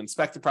going to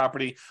inspect the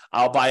property.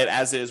 I'll buy it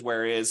as is,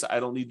 where it is. I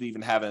don't need to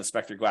even have an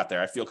inspector go out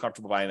there. I feel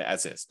comfortable buying it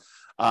as is.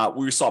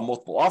 We saw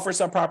multiple offers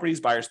on properties,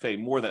 buyers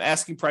paying more than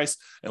asking price,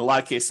 in a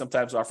lot of cases,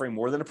 sometimes offering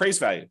more than appraised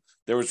value.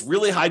 There was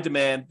really high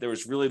demand. There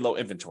was really low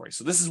inventory.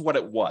 So this is what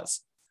it was.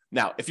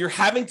 Now, if you're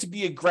having to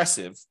be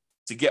aggressive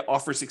to get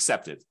offers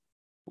accepted,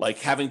 like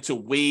having to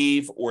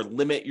waive or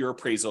limit your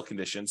appraisal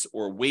conditions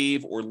or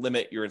waive or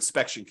limit your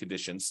inspection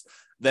conditions,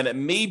 then it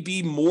may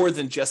be more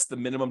than just the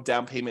minimum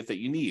down payment that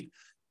you need.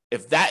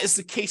 If that is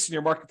the case in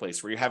your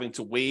marketplace where you're having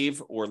to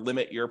waive or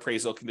limit your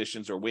appraisal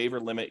conditions or waive or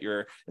limit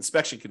your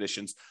inspection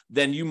conditions,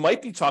 then you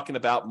might be talking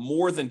about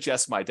more than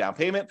just my down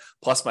payment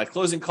plus my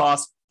closing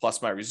costs, plus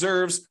my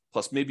reserves,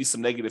 plus maybe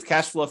some negative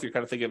cash flow if you're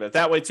kind of thinking of it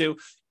that way too.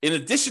 In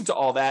addition to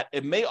all that,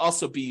 it may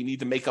also be you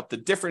need to make up the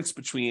difference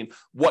between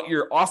what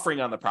you're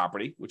offering on the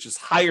property, which is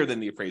higher than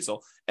the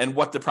appraisal, and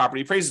what the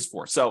property appraises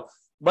for. So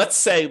let's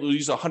say we'll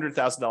use a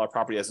 $100,000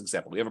 property as an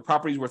example. We have a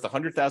property worth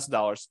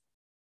 $100,000.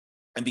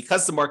 And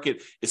because the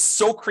market is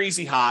so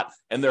crazy hot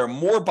and there are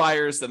more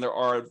buyers than there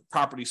are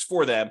properties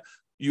for them,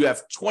 you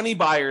have 20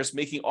 buyers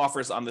making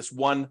offers on this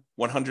one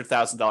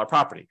 $100,000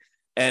 property.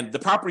 And the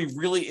property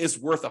really is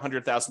worth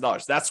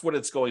 $100,000. That's what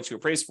it's going to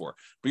appraise for.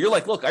 But you're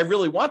like, look, I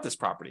really want this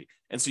property.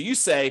 And so you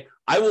say,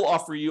 I will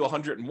offer you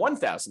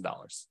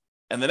 $101,000.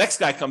 And the next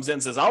guy comes in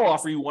and says, I'll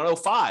offer you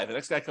 $105,000. The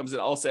next guy comes in,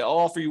 I'll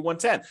offer you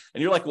 $110,000.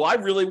 And you're like, well, I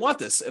really want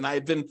this. And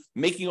I've been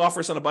making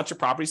offers on a bunch of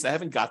properties and I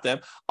haven't got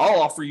them.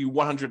 I'll offer you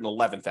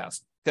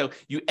 $111,000. So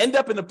you end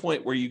up in a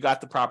point where you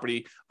got the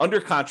property under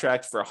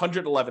contract for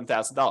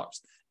 $111,000.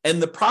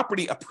 And the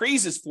property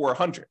appraises for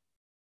 $100,000.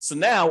 So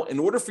now, in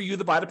order for you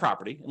to buy the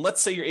property, and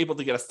let's say you're able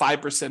to get a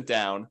 5%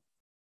 down,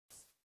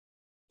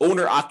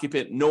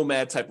 owner-occupant,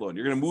 nomad type loan.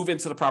 You're going to move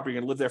into the property,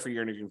 you're going to live there for a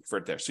year, and you're going to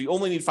convert there. So you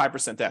only need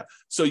 5% down.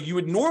 So you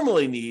would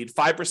normally need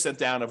 5%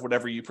 down of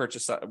whatever you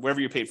purchased,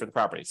 whatever you paid for the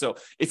property. So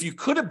if you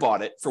could have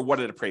bought it for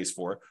what it appraised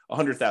for,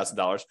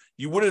 $100,000,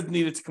 you would have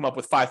needed to come up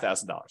with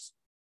 $5,000.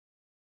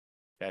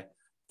 Okay,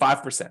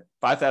 5%,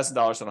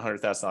 $5,000 on a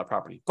 $100,000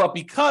 property. But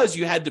because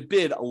you had to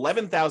bid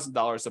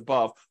 $11,000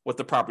 above what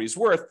the property is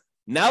worth,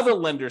 now the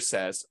lender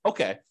says,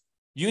 okay,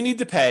 you need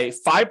to pay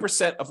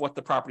 5% of what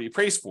the property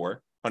appraised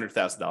for,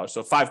 $100,000,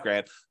 so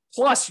 $5,000,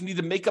 plus you need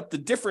to make up the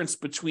difference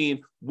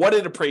between what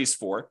it appraised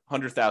for,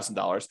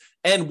 $100,000,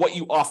 and what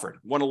you offered,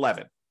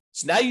 $111,000.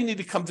 So now you need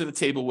to come to the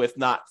table with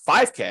not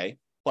 $5,000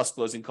 plus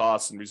closing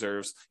costs and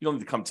reserves. You don't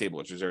need to come to the table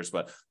with reserves,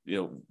 but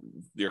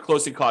your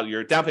closing cost,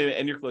 your down payment,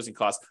 and your closing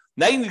costs.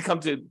 Now you need to come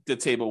to the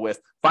table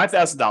with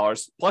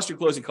 $5,000 plus your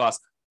closing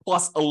costs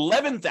plus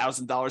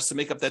 $11,000 to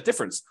make up that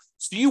difference.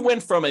 So you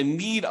went from a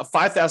need of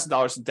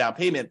 $5,000 in down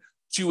payment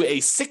to a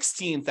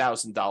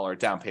 $16,000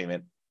 down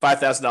payment,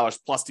 $5,000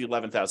 plus the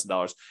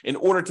 $11,000 in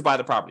order to buy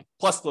the property,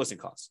 plus closing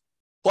costs.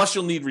 Plus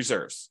you'll need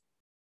reserves.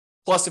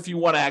 Plus, if you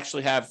want to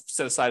actually have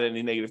set aside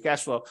any negative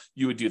cash flow,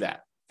 you would do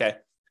that, okay?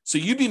 So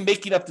you'd be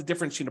making up the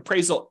difference between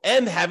appraisal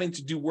and having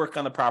to do work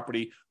on the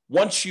property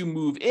once you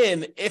move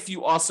in, if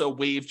you also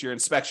waived your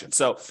inspection.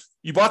 So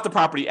you bought the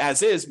property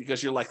as is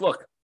because you're like,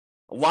 look,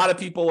 a lot of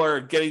people are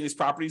getting these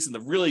properties, and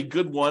the really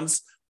good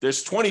ones,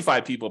 there's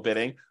 25 people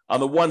bidding. On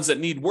the ones that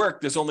need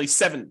work, there's only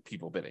 7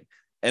 people bidding.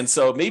 And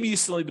so maybe you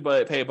still need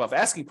to pay above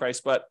asking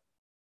price, but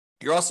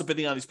you're also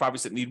bidding on these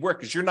properties that need work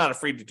because you're not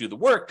afraid to do the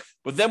work.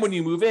 But then when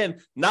you move in,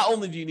 not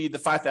only do you need the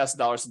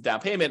 $5,000 in down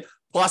payment,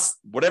 plus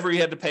whatever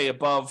you had to pay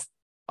above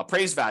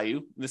appraised value.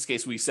 In this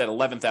case, we said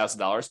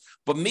 $11,000,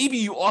 but maybe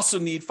you also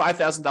need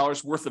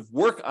 $5,000 worth of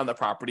work on the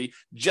property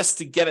just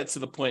to get it to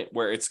the point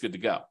where it's good to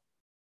go.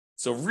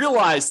 So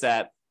realize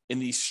that in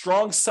these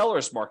strong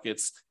sellers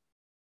markets,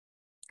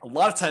 a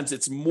lot of times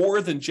it's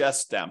more than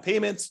just down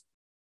payments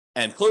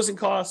and closing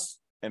costs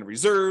and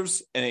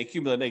reserves and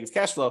accumulated negative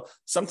cash flow.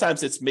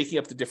 Sometimes it's making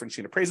up the difference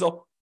between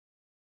appraisal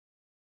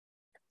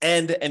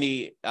and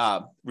any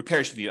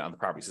repairs you need on the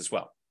properties as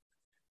well.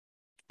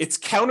 It's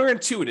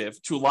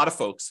counterintuitive to a lot of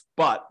folks,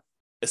 but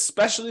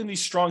especially in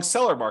these strong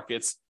seller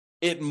markets,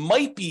 it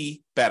might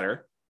be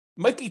better,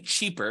 might be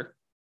cheaper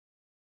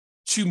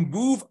to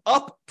move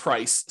up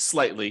price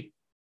slightly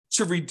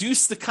to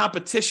reduce the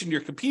competition you're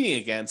competing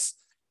against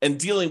and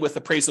dealing with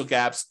appraisal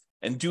gaps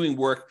and doing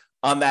work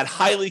on that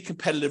highly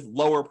competitive,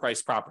 lower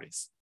price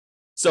properties.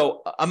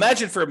 So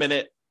imagine for a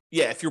minute,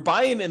 if you're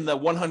buying in the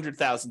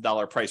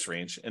 $100,000 price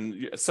range,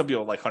 and some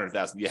people are like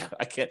 100,000,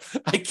 I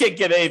can't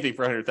get anything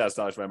for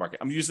 $100,000 in my market.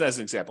 I'm using that as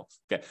an example.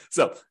 Okay,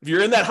 so if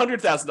you're in that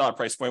 $100,000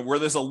 price point where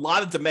there's a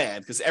lot of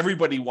demand because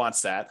everybody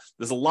wants that,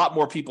 there's a lot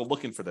more people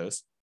looking for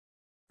those.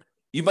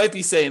 You might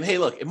be saying, hey,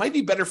 look, it might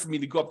be better for me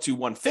to go up to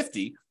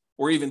 150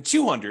 or even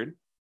 200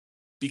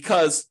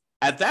 because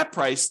at that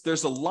price,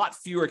 there's a lot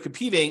fewer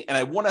competing, and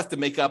I won't have to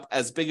make up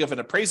as big of an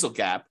appraisal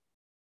gap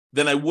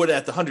than I would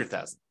at the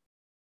 100,000.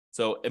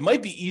 So it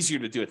might be easier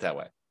to do it that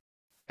way.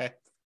 Okay.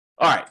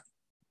 All right.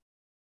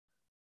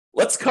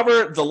 Let's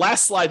cover the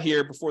last slide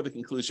here before the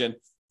conclusion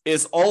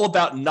is all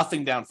about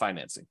nothing down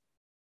financing.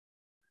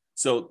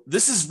 So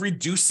this is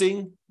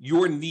reducing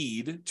your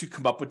need to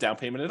come up with down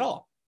payment at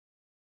all.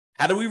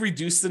 How do we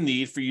reduce the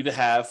need for you to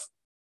have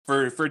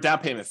for down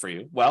payment for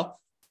you? Well,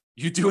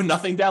 you do a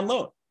nothing down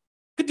loan.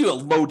 You could do a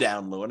low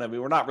down loan. I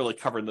mean, we're not really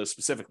covering those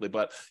specifically,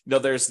 but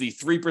there's the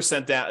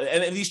 3% down,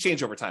 and these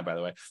change over time, by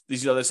the way.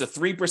 There's a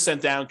 3%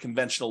 down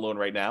conventional loan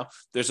right now.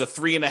 There's a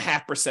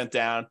 3.5%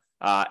 down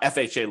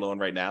FHA loan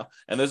right now,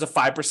 and there's a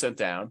 5%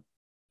 down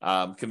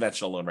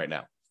conventional lown right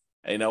now.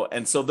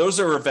 And so those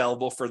are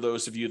available for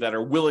those of you that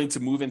are willing to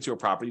move into a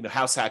property,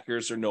 house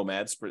hackers or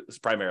nomads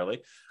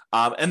primarily.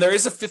 And there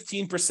is a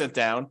 15%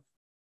 down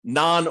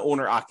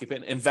non-owner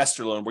occupant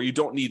investor loan where you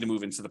don't need to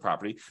move into the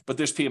property, but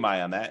there's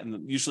PMI on that.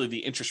 And usually the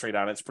interest rate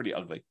on it's pretty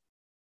ugly.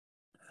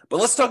 But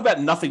let's talk about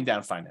nothing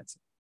down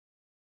financing.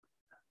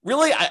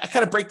 Really, I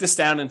kind of break this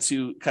down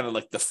into kind of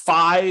like the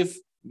 5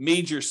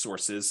 major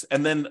sources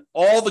and then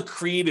all the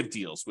creative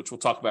deals, which we'll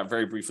talk about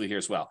very briefly here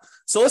as well.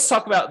 So let's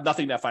talk about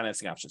nothing down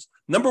financing options.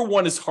 Number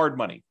 1 is hard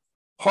money.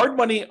 Hard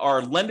money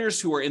are lenders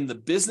who are in the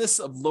business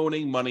of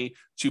loaning money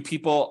to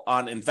people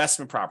on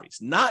investment properties,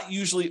 not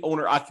usually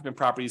owner-occupant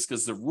properties,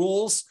 because the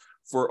rules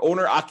for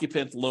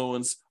owner-occupant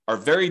loans are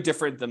very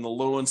different than the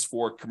loans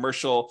for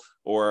commercial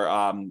or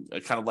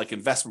kind of like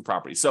investment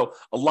properties. So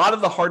a lot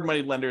of the hard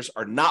money lenders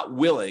are not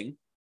willing.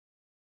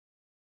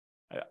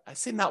 I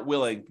say not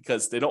willing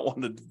because they don't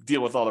want to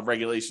deal with all the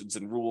regulations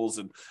and rules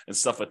and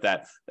stuff like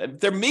that.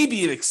 There may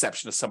be an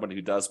exception to somebody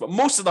who does, but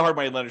most of the hard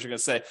money lenders are going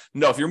to say,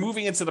 no, if you're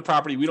moving into the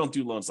property, we don't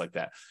do loans like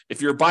that. If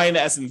you're buying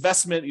it as an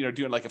investment,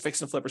 doing like a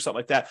fix and flip or something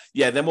like that,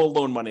 then we'll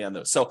loan money on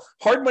those. So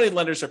hard money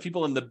lenders are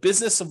people in the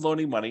business of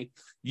loaning money.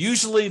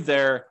 Usually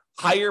they're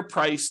higher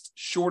priced,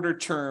 shorter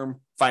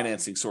term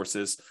financing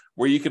sources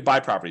where you could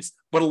buy properties.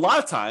 But a lot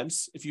of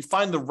times, if you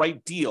find the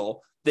right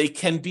deal, they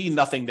can be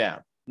nothing down.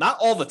 Not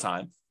all the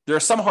time. There are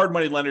some hard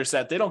money lenders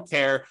that they don't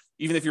care,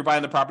 even if you're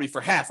buying the property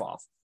for half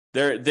off.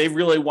 They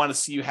really want to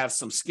see you have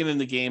some skin in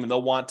the game, and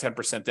they'll want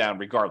 10% down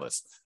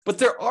regardless. But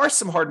there are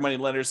some hard money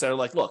lenders that are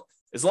like, look,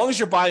 as long as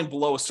you're buying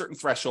below a certain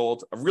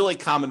threshold, a really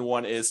common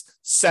one is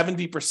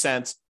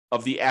 70%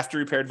 of the after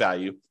repaired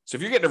value. So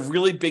if you're getting a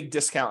really big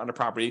discount on a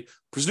property,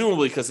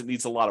 presumably because it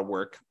needs a lot of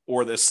work,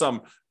 or there's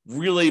some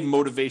really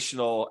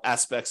motivational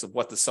aspects of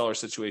what the seller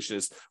situation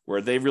is, where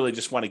they really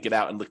just want to get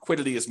out, and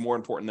liquidity is more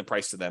important than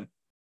price to them.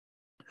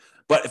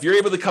 But if you're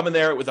able to come in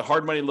there with a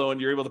hard money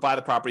loan, you're able to buy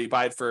the property,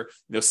 buy it for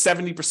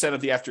 70%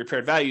 of the after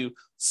repaired value.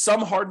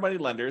 Some hard money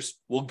lenders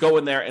will go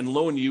in there and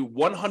loan you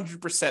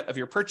 100% of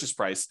your purchase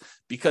price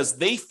because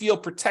they feel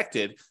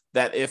protected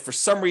that if for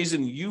some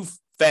reason you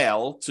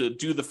fail to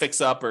do the fix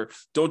up or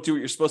don't do what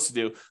you're supposed to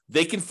do,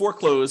 they can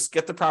foreclose,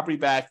 get the property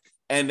back,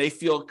 and they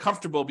feel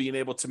comfortable being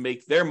able to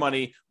make their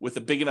money with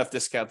a big enough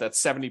discount that's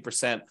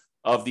 70%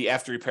 of the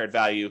after repaired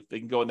value. They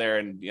can go in there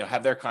and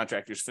have their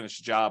contractors finish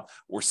the job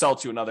or sell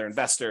to another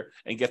investor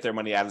and get their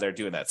money out of there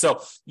doing that.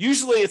 So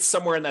usually it's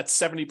somewhere in that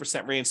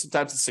 70% range.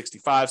 Sometimes it's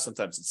 65,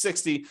 sometimes it's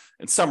 60.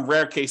 In some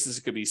rare cases,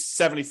 it could be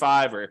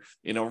 75, or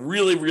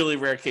really, really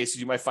rare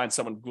cases, you might find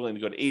someone willing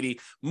to go to 80.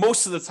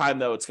 Most of the time,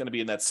 though, it's going to be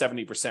in that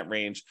 70%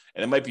 range,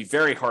 and it might be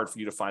very hard for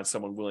you to find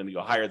someone willing to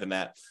go higher than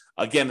that.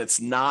 Again,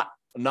 it's not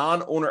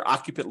non-owner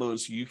occupant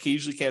loans. You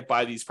usually can't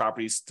buy these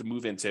properties to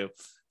move into.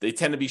 They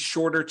tend to be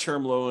shorter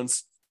term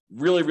loans,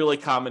 really, really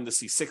common to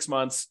see 6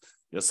 months.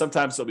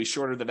 Sometimes they'll be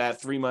shorter than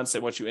that, 3 months. They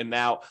want you in and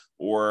out,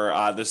 or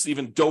there's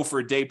even dough for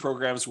a day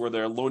programs where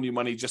they'll loan you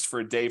money just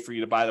for a day for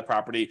you to buy the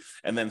property,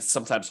 and then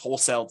sometimes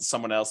wholesale to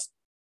someone else.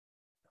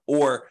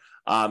 Or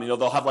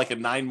They'll have like a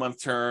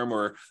 9-month term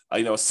or a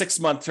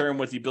 6-month term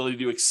with the ability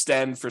to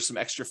extend for some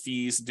extra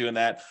fees and doing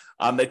that.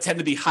 They tend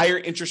to be higher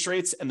interest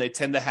rates, and they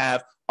tend to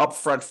have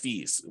upfront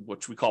fees,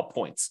 which we call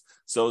points.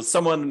 So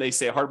someone, they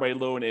say a hard money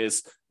loan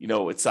is,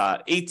 it's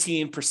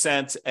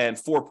 18% and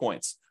 4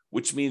 points,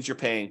 which means you're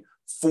paying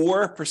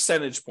 4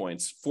 percentage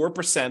points,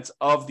 4%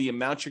 of the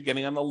amount you're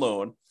getting on the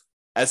loan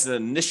as an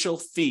initial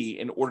fee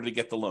in order to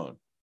get the loan,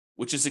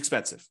 which is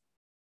expensive.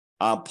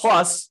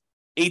 Plus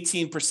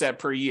 18%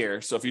 per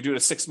year. So if you're doing a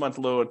 6-month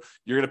loan,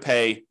 you're going to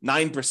pay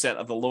 9%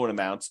 of the loan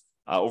amount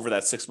over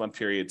that 6-month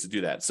period to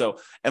do that. So,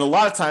 and a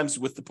lot of times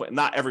with the point,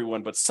 not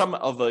everyone, but some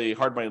of the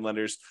hard money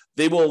lenders,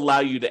 they will allow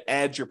you to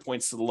add your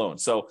points to the loan.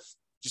 So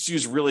just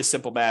use really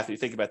simple math. If you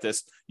think about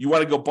this, you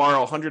want to go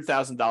borrow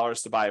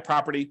 $100,000 to buy a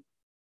property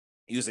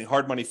using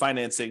hard money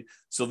financing.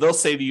 So they'll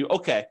say to you,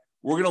 okay,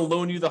 we're going to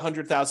loan you the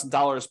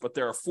 $100,000, but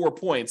there are 4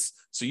 points.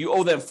 So you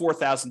owe them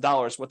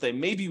 $4,000. What they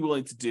may be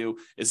willing to do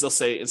is they'll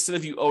say, instead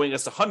of you owing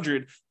us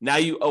 100, now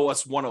you owe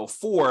us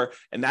 104.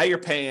 And now you're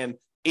paying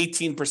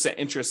 18%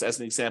 interest, as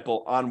an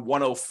example, on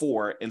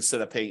 104 instead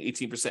of paying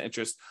 18%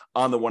 interest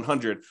on the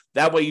 100.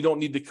 That way you don't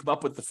need to come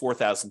up with the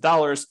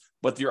 $4,000,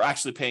 but you're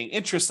actually paying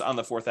interest on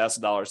the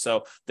 $4,000.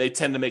 So they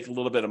tend to make a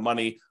little bit of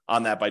money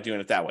on that by doing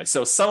it that way.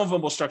 So some of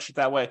them will structure it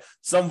that way.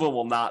 Some of them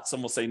will not.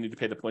 Some will say you need to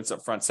pay the points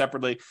up front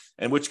separately,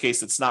 in which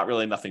case it's not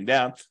really nothing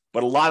down.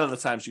 But a lot of the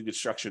times you could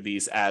structure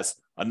these as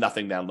a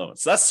nothing down loan.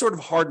 So that's sort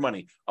of hard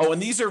money. Oh,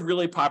 and these are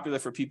really popular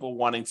for people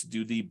wanting to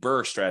do the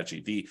BRRRR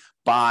strategy, the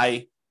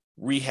buy,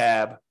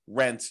 rehab,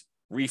 rent,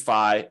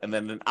 refi, and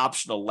then an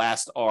optional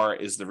last R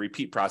is the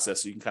repeat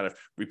process. So you can kind of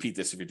repeat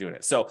this if you're doing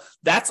it. So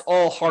that's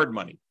all hard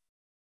money.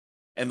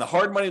 And the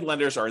hard money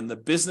lenders are in the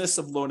business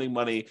of loaning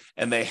money,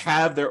 and they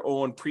have their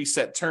own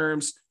preset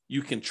terms.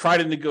 You can try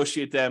to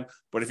negotiate them,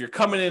 but if you're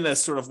coming in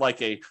as sort of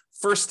like a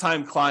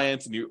first-time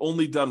client and you've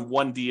only done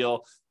one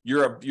deal,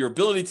 your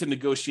ability to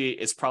negotiate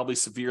is probably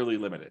severely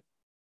limited.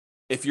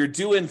 If you're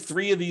doing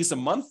 3 of these a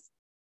month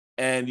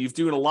and you've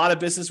doing a lot of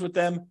business with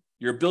them,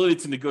 your ability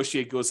to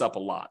negotiate goes up a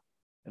lot,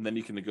 and then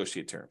you can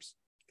negotiate terms.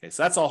 Okay,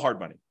 so that's all hard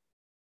money.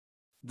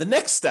 The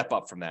next step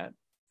up from that,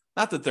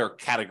 not that they're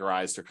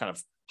categorized or kind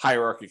of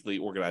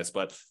hierarchically organized,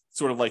 but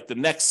sort of like the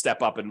next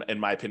step up, in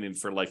my opinion,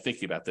 for like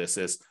thinking about this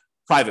is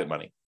private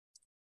money.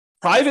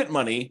 Private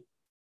money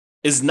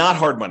is not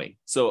hard money.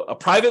 So a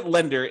private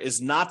lender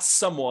is not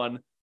someone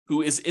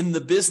who is in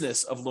the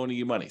business of loaning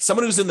you money.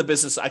 Someone who's in the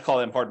business, I call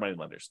them hard money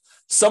lenders.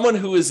 Someone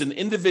who is an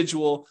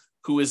individual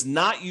who is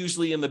not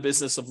usually in the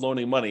business of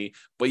loaning money,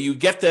 but you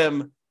get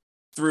them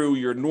through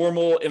your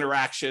normal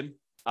interaction.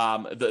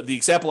 The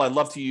example I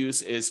love to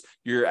use is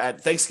you're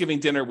at Thanksgiving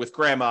dinner with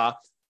grandma,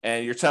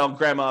 and you're telling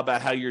grandma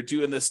about how you're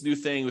doing this new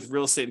thing with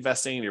real estate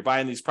investing and you're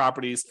buying these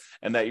properties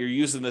and that you're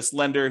using this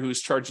lender who's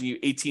charging you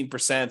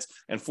 18%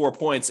 and 4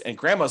 points. And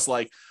grandma's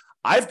like,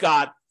 I've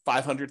got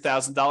 $500,000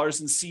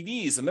 in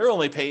CDs and they're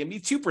only paying me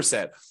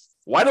 2%.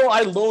 Why don't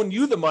I loan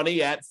you the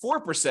money at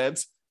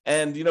 4%?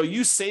 And,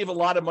 you save a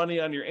lot of money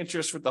on your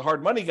interest with the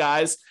hard money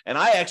guys. And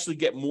I actually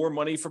get more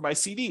money for my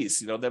CDs,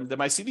 than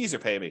my CDs are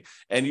paying me.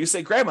 And you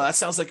say, grandma, that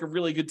sounds like a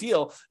really good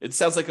deal. It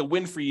sounds like a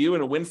win for you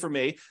and a win for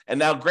me. And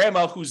now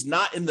grandma, who's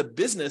not in the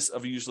business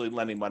of usually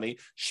lending money,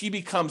 she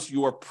becomes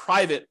your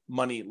private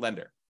money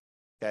lender.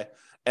 Okay.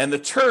 And the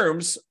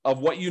terms of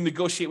what you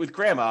negotiate with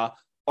grandma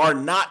are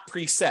not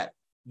preset.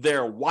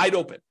 They're wide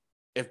open.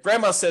 If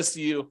grandma says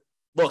to you,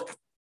 look,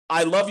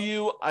 I love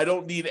you. I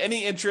don't need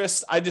any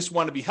interest. I just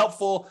want to be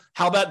helpful.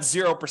 How about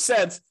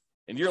 0%?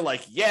 And you're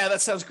like, yeah, that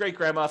sounds great,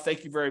 grandma.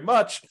 Thank you very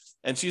much.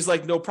 And she's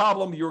like, no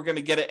problem. You were going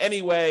to get it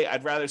anyway.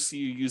 I'd rather see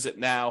you use it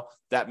now.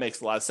 That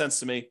makes a lot of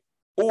sense to me.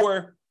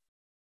 Or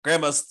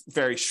grandma's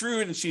very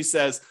shrewd and she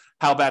says,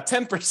 how about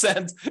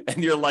 10%?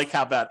 And you're like,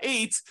 how about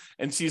 8?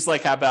 And she's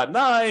like, how about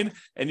 9?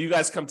 And you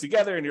guys come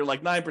together and you're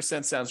like,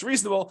 9% sounds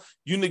reasonable.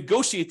 You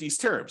negotiate these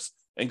terms.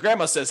 And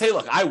grandma says, hey,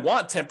 look, I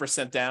want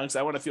 10% down because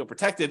I want to feel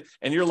protected.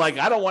 And you're like,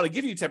 I don't want to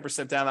give you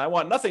 10% down. I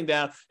want nothing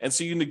down. And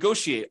so you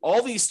negotiate.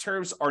 All these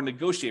terms are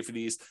negotiated for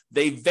these.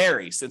 They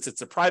vary since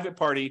it's a private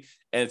party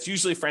and it's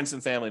usually friends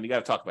and family. And you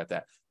got to talk about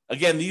that.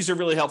 Again, these are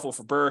really helpful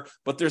for BRRRR,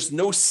 but there's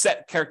no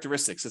set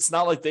characteristics. It's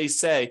not like they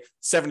say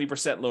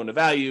 70% loan to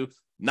value,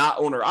 not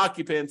owner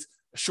occupant,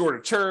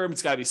 shorter term.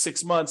 It's got to be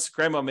 6 months.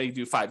 Grandma may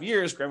do 5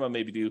 years. Grandma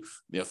maybe do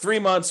 3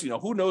 months.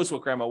 Who knows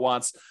what grandma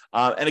wants?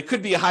 And it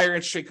could be a higher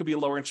interest rate, could be a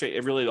lower interest rate.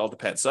 It really all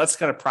depends. So that's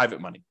kind of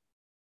private money.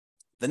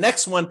 The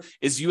next one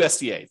is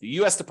USDA. The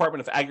U.S.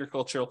 Department of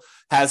Agriculture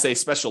has a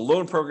special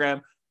loan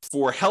program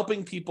for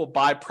helping people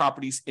buy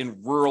properties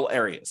in rural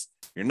areas.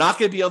 You're not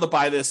going to be able to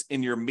buy this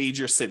in your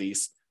major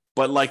cities,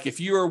 but like if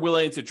you are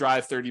willing to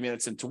drive 30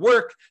 minutes into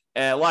work,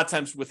 and a lot of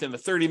times within the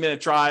 30-minute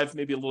drive,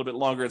 maybe a little bit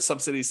longer in some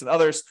cities than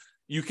others,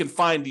 you can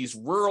find these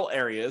rural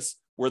areas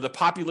where the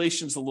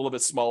population's a little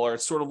bit smaller.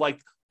 It's sort of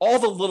like all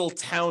the little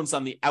towns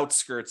on the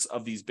outskirts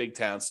of these big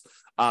towns.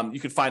 You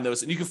can find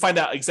those, and you can find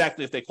out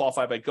exactly if they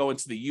qualify by going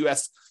to the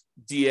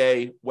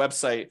USDA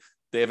website.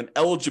 They have an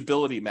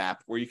eligibility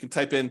map where you can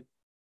type in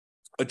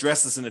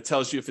addresses and it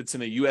tells you if it's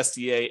in a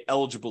USDA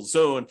eligible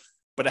zone.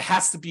 but it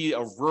has to be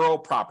a rural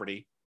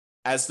property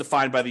as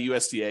defined by the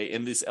USDA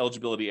in these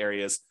eligibility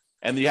areas.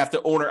 And you have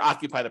to own or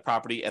occupy the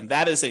property. And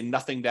that is a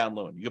nothing down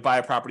loan. You can buy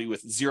a property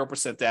with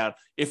 0% down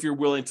if you're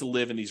willing to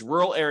live in these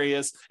rural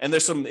areas. And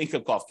there's some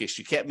income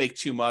qualification. You can't make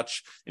too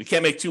much and you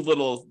can't make too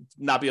little,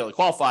 not be able to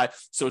qualify.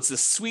 So it's a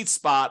sweet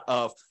spot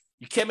of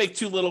you can't make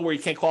too little where you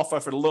can't qualify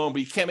for the loan,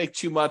 but you can't make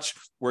too much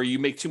where you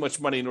make too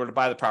much money in order to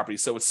buy the property.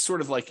 So it's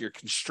sort of like you're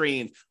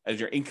constrained as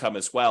your income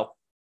as well.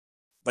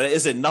 But it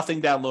is a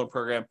nothing down loan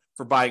program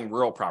for buying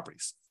rural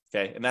properties.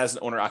 Okay. And that is an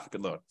owner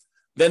occupant loan.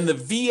 Then the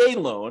VA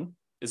loan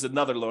is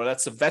another loan.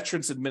 That's a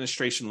Veterans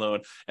Administration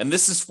loan. And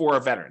this is for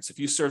veterans. If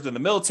you served in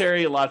the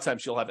military, a lot of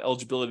times you'll have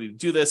eligibility to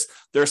do this.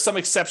 There are some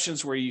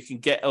exceptions where you can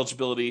get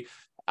eligibility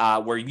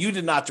where you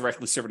did not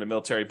directly serve in the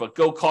military, but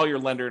go call your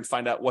lender and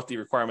find out what the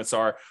requirements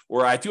are.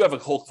 Or I do have a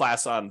whole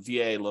class on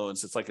VA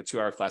loans. It's like a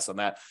 2-hour class on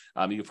that.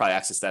 You can probably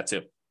access that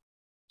too.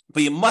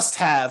 But you must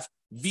have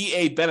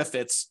VA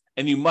benefits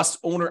and you must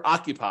own or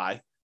occupy,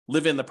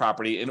 live in the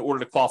property in order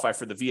to qualify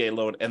for the VA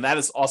loan. And that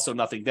is also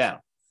nothing down.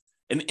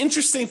 An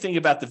interesting thing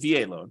about the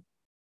VA loan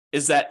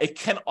is that it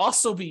can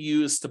also be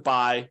used to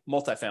buy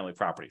multifamily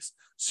properties.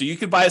 So you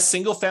could buy a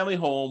single family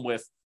home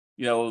with,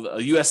 a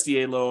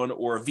USDA loan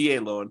or a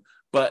VA loan,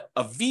 but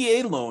a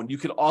VA loan, you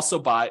could also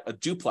buy a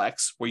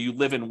duplex where you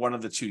live in one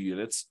of the 2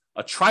 units,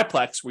 a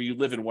triplex where you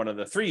live in one of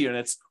the 3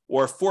 units,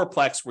 or a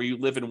fourplex where you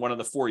live in one of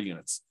the 4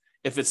 units.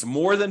 If it's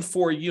more than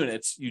 4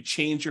 units, you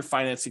change your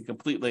financing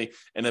completely,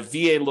 and a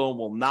VA loan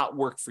will not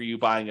work for you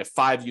buying a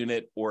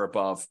 5-unit or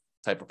above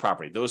type of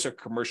property. Those are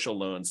commercial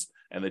loans,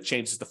 and it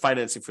changes the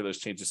financing for those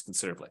changes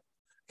considerably.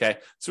 Okay,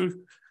 so we've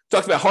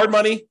talked about hard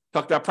money,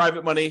 talked about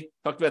private money,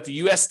 talked about the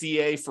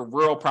USDA for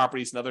rural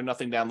properties, another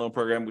nothing down loan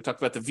program. We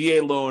talked about the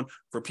VA loan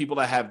for people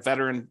that have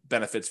veteran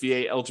benefits,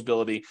 VA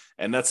eligibility,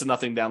 and that's a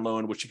nothing down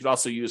loan, which you could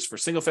also use for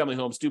single family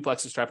homes,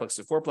 duplexes, triplexes,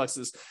 and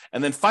fourplexes.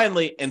 And then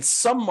finally, in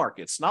some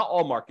markets, not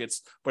all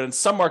markets, but in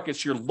some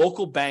markets, your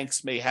local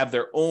banks may have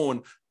their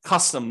own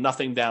custom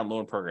nothing down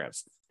loan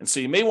programs. And so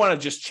you may want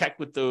to just check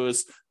with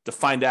those to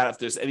find out if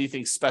there's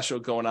anything special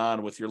going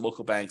on with your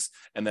local banks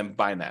and then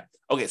buying that.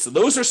 Okay, so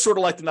those are sort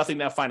of like the nothing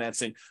down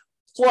financing.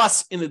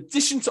 Plus, in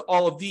addition to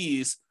all of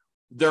these,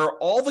 there are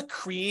all the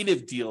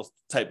creative deal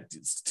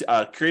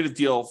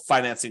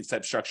financing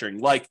type structuring,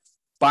 like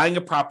buying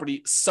a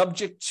property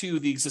subject to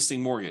the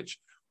existing mortgage,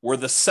 where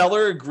the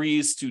seller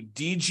agrees to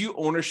deed you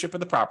ownership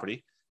of the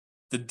property.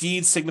 The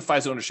deed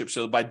signifies ownership.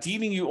 So by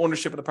deeding you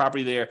ownership of the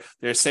property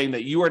they're saying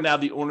that you are now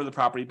the owner of the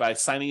property by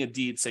signing a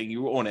deed saying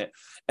you own it.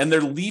 And they're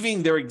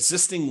leaving their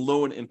existing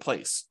loan in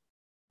place,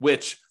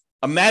 which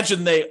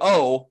imagine they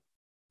owe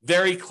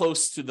very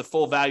close to the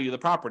full value of the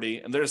property.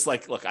 And they're just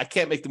like, look, I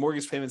can't make the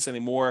mortgage payments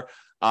anymore.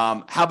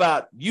 How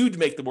about you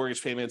make the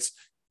mortgage payments?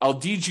 I'll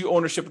deed you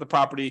ownership of the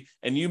property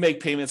and you make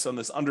payments on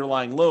this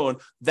underlying loan.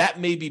 That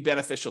may be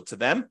beneficial to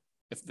them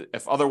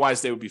if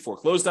otherwise they would be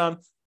foreclosed on.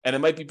 And it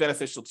might be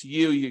beneficial to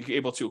you. You're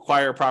able to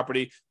acquire a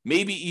property,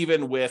 maybe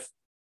even with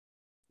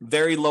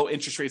very low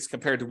interest rates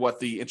compared to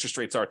what the interest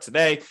rates are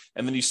today.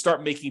 And then you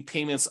start making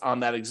payments on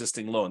that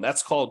existing loan.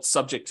 That's called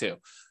subject to.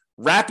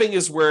 Wrapping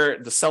is where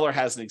the seller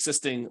has an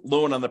existing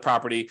loan on the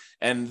property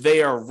and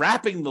they are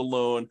wrapping the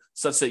loan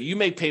such that you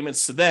make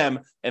payments to them.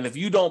 And if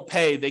you don't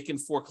pay, they can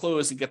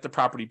foreclose and get the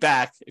property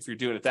back if you're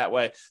doing it that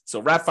way.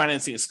 So wrap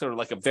financing is sort of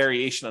like a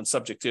variation on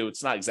subject to.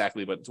 It's not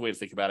exactly, but it's a way to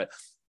think about it.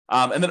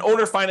 And then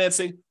owner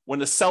financing, when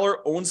the seller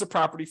owns the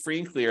property free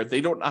and clear,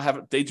 they do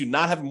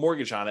not have a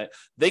mortgage on it.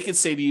 They can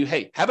say to you,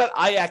 hey, how about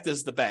I act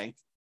as the bank?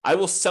 I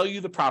will sell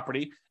you the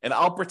property and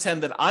I'll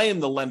pretend that I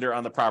am the lender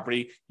on the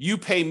property. You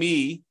pay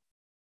me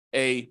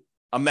a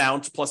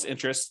amount plus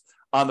interest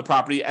on the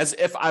property as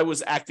if I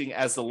was acting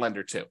as the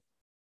lender too.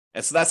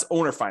 And so that's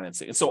owner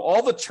financing. And so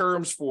all the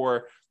terms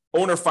for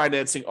owner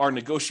financing are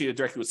negotiated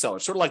directly with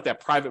sellers, sort of like that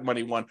private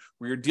money one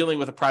where you're dealing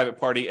with a private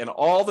party and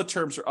all the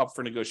terms are up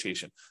for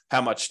negotiation.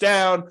 How much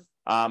down,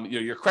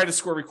 your credit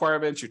score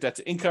requirements, your debt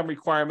to income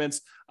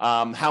requirements,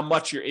 how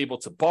much you're able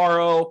to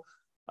borrow.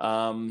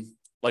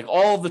 Like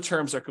all of the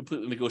terms are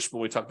completely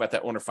negotiable when we talk about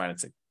that owner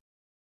financing.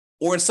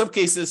 Or in some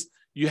cases,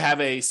 you have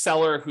a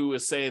seller who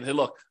is saying, hey,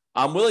 look,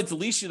 I'm willing to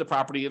lease you the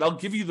property and I'll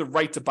give you the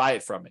right to buy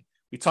it from me.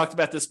 We talked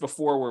about this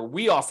before where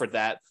we offered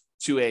that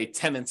to a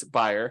tenant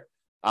buyer.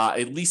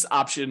 A lease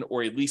option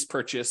or a lease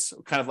purchase,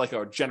 kind of like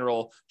a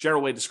general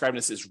way of describing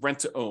this is rent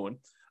to own.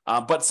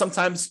 But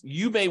sometimes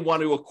you may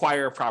want to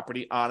acquire a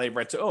property on a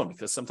rent to own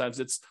because sometimes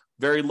it's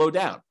very low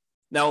down.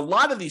 Now, a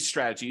lot of these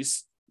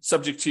strategies,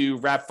 subject to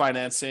wrap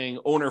financing,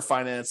 owner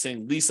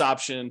financing, lease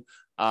option,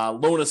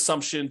 loan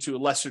assumption to a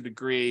lesser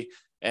degree,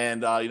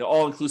 and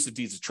all-inclusive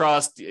deeds of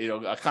trust,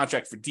 a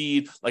contract for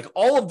deed, like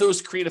all of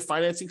those creative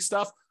financing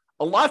stuff,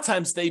 a lot of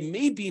times they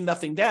may be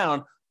nothing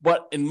down,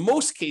 but in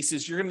most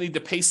cases, you're going to need to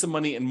pay some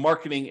money in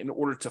marketing in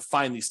order to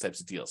find these types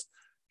of deals.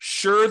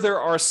 Sure, there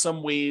are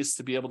some ways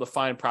to be able to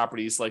find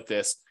properties like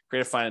this,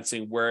 creative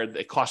financing, where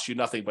it costs you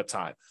nothing but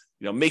time.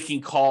 making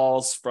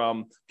calls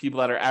from people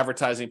that are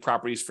advertising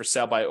properties for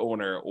sale by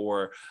owner,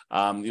 or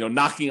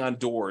knocking on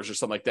doors or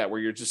something like that, where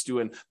you're just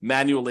doing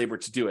manual labor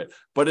to do it.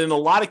 But in a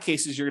lot of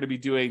cases, you're going to be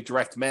doing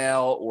direct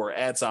mail or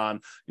ads on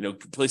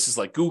places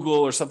like Google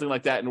or something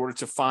like that in order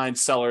to find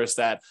sellers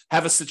that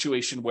have a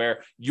situation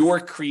where your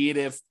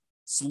creative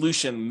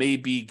solution may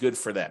be good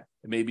for them.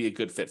 It may be a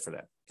good fit for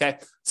them. Okay,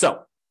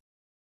 so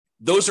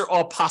those are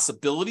all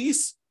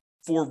possibilities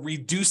for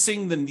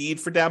reducing the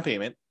need for down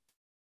payment.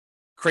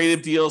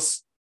 Creative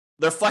deals,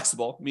 they're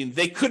flexible. I mean,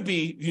 they could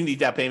be you need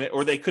down payment,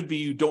 or they could be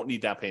you don't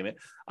need down payment.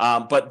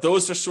 But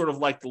those are sort of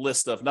like the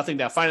list of nothing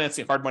down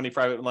financing, hard money,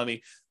 private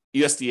money,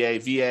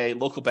 USDA, VA,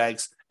 local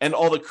banks, and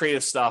all the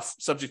creative stuff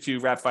subject to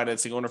wrap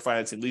financing, owner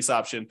financing, lease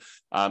option.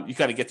 You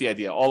kind of get the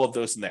idea, all of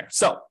those in there.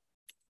 So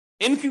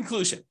in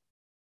conclusion,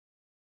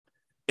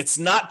 it's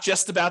not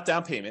just about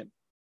down payment,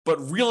 but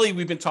really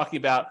we've been talking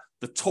about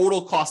the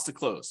total cost to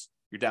close,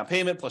 your down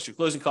payment plus your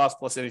closing costs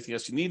plus anything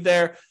else you need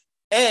there,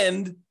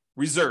 and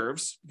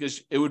reserves,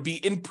 because it would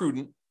be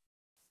imprudent.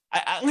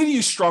 I'm going to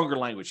use stronger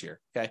language here.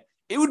 Okay.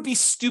 It would be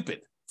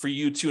stupid for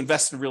you to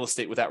invest in real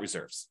estate without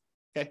reserves.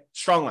 Okay.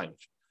 Strong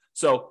language.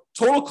 So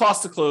total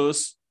cost to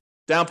close,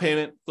 down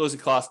payment, closing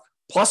costs,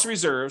 plus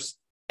reserves.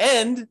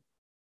 And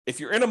if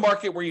you're in a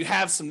market where you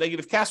have some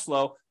negative cash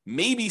flow,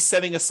 maybe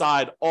setting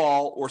aside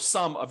all or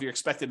some of your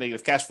expected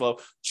negative cash flow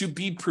to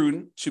be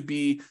prudent, to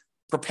be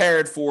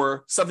prepared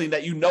for something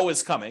that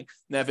is coming.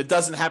 Now, if it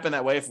doesn't happen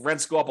that way, if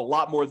rents go up a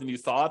lot more than you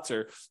thought,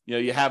 or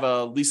you have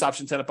a lease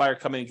option tenant buyer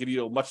come in and give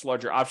you a much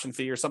larger option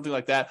fee or something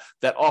like that,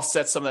 that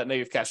offsets some of that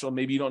negative cash flow,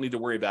 maybe you don't need to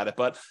worry about it.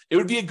 But it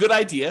would be a good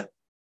idea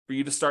for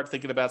you to start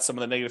thinking about some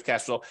of the negative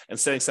cash flow and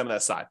setting some of that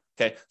aside.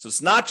 Okay, so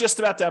it's not just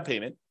about down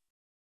payment.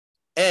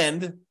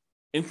 And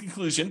in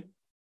conclusion,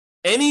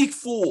 any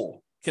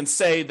fool can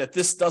say that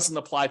this doesn't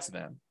apply to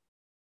them,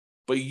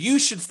 but you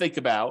should think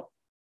about,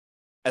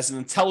 as an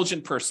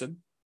intelligent person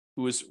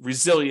who is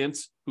resilient,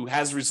 who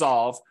has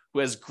resolve, who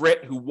has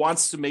grit, who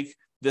wants to make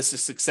this a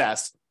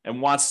success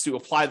and wants to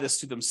apply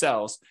this to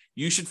themselves,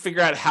 you should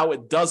figure out how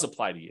it does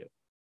apply to you.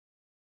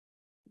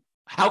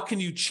 How can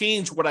you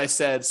change what I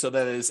said so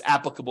that it is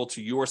applicable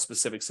to your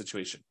specific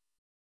situation?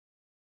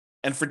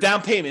 And for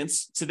down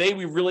payments, today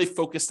we really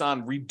focused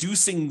on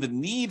reducing the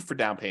need for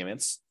down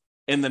payments.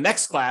 In the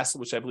next class,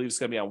 which I believe is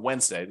going to be on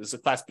Wednesday, there's a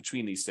class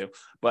between these two,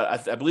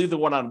 but I believe the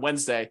one on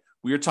Wednesday,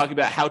 we were talking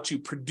about how to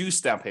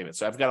produce down payments.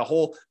 So I've got a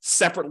whole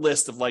separate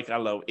list of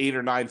 8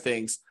 or 9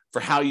 things for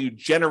how you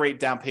generate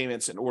down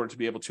payments in order to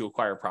be able to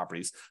acquire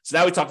properties. So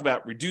now we talked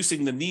about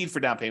reducing the need for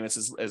down payments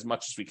as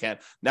much as we can.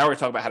 Now we're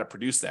talking about how to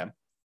produce them,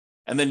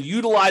 and then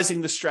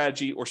utilizing the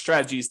strategy or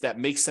strategies that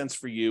make sense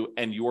for you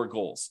and your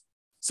goals.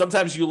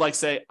 Sometimes you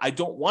say, I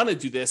don't want to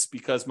do this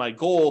because my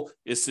goal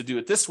is to do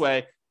it this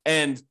way,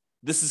 and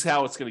this is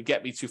how it's going to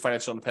get me to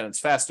financial independence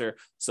faster.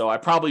 So I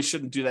probably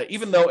shouldn't do that,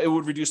 even though it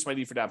would reduce my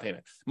need for down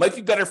payment. It might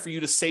be better for you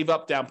to save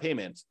up down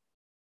payment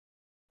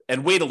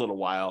and wait a little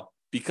while,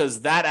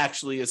 because that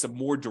actually is a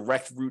more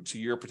direct route to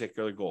your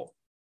particular goal.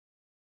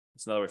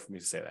 That's another way for me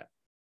to say that.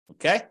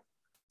 Okay?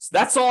 So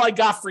that's all I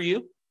got for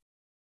you.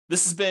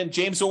 This has been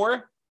James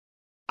Orr.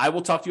 I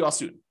will talk to you all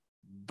soon.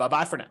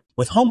 Bye-bye for now.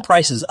 With home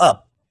prices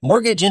up,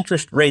 mortgage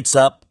interest rates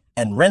up,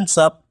 and rents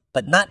up,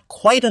 but not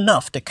quite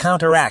enough to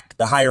counteract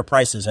the higher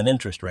prices and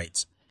interest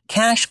rates,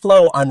 cash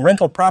flow on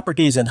rental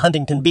properties in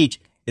Huntington Beach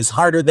is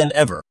harder than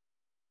ever.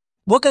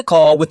 Book a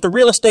call with the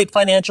Real Estate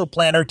Financial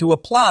Planner to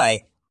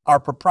apply our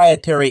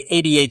proprietary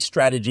 88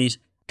 strategies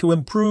to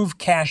improve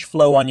cash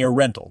flow on your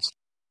rentals.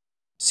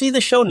 See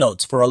the show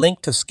notes for a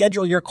link to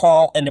schedule your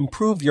call and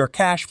improve your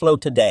cash flow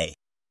today.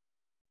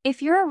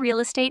 If you're a real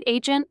estate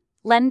agent,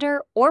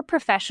 lender, or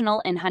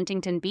professional in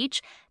Huntington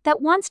Beach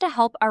that wants to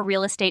help our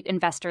real estate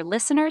investor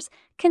listeners,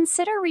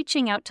 consider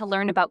reaching out to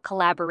learn about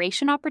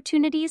collaboration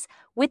opportunities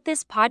with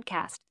this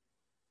podcast.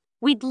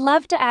 We'd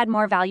love to add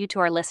more value to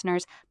our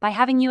listeners by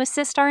having you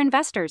assist our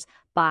investors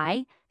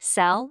buy,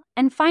 sell,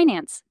 and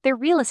finance their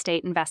real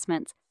estate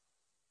investments.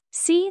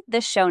 See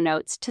the show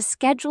notes to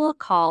schedule a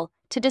call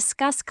to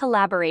discuss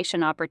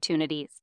collaboration opportunities.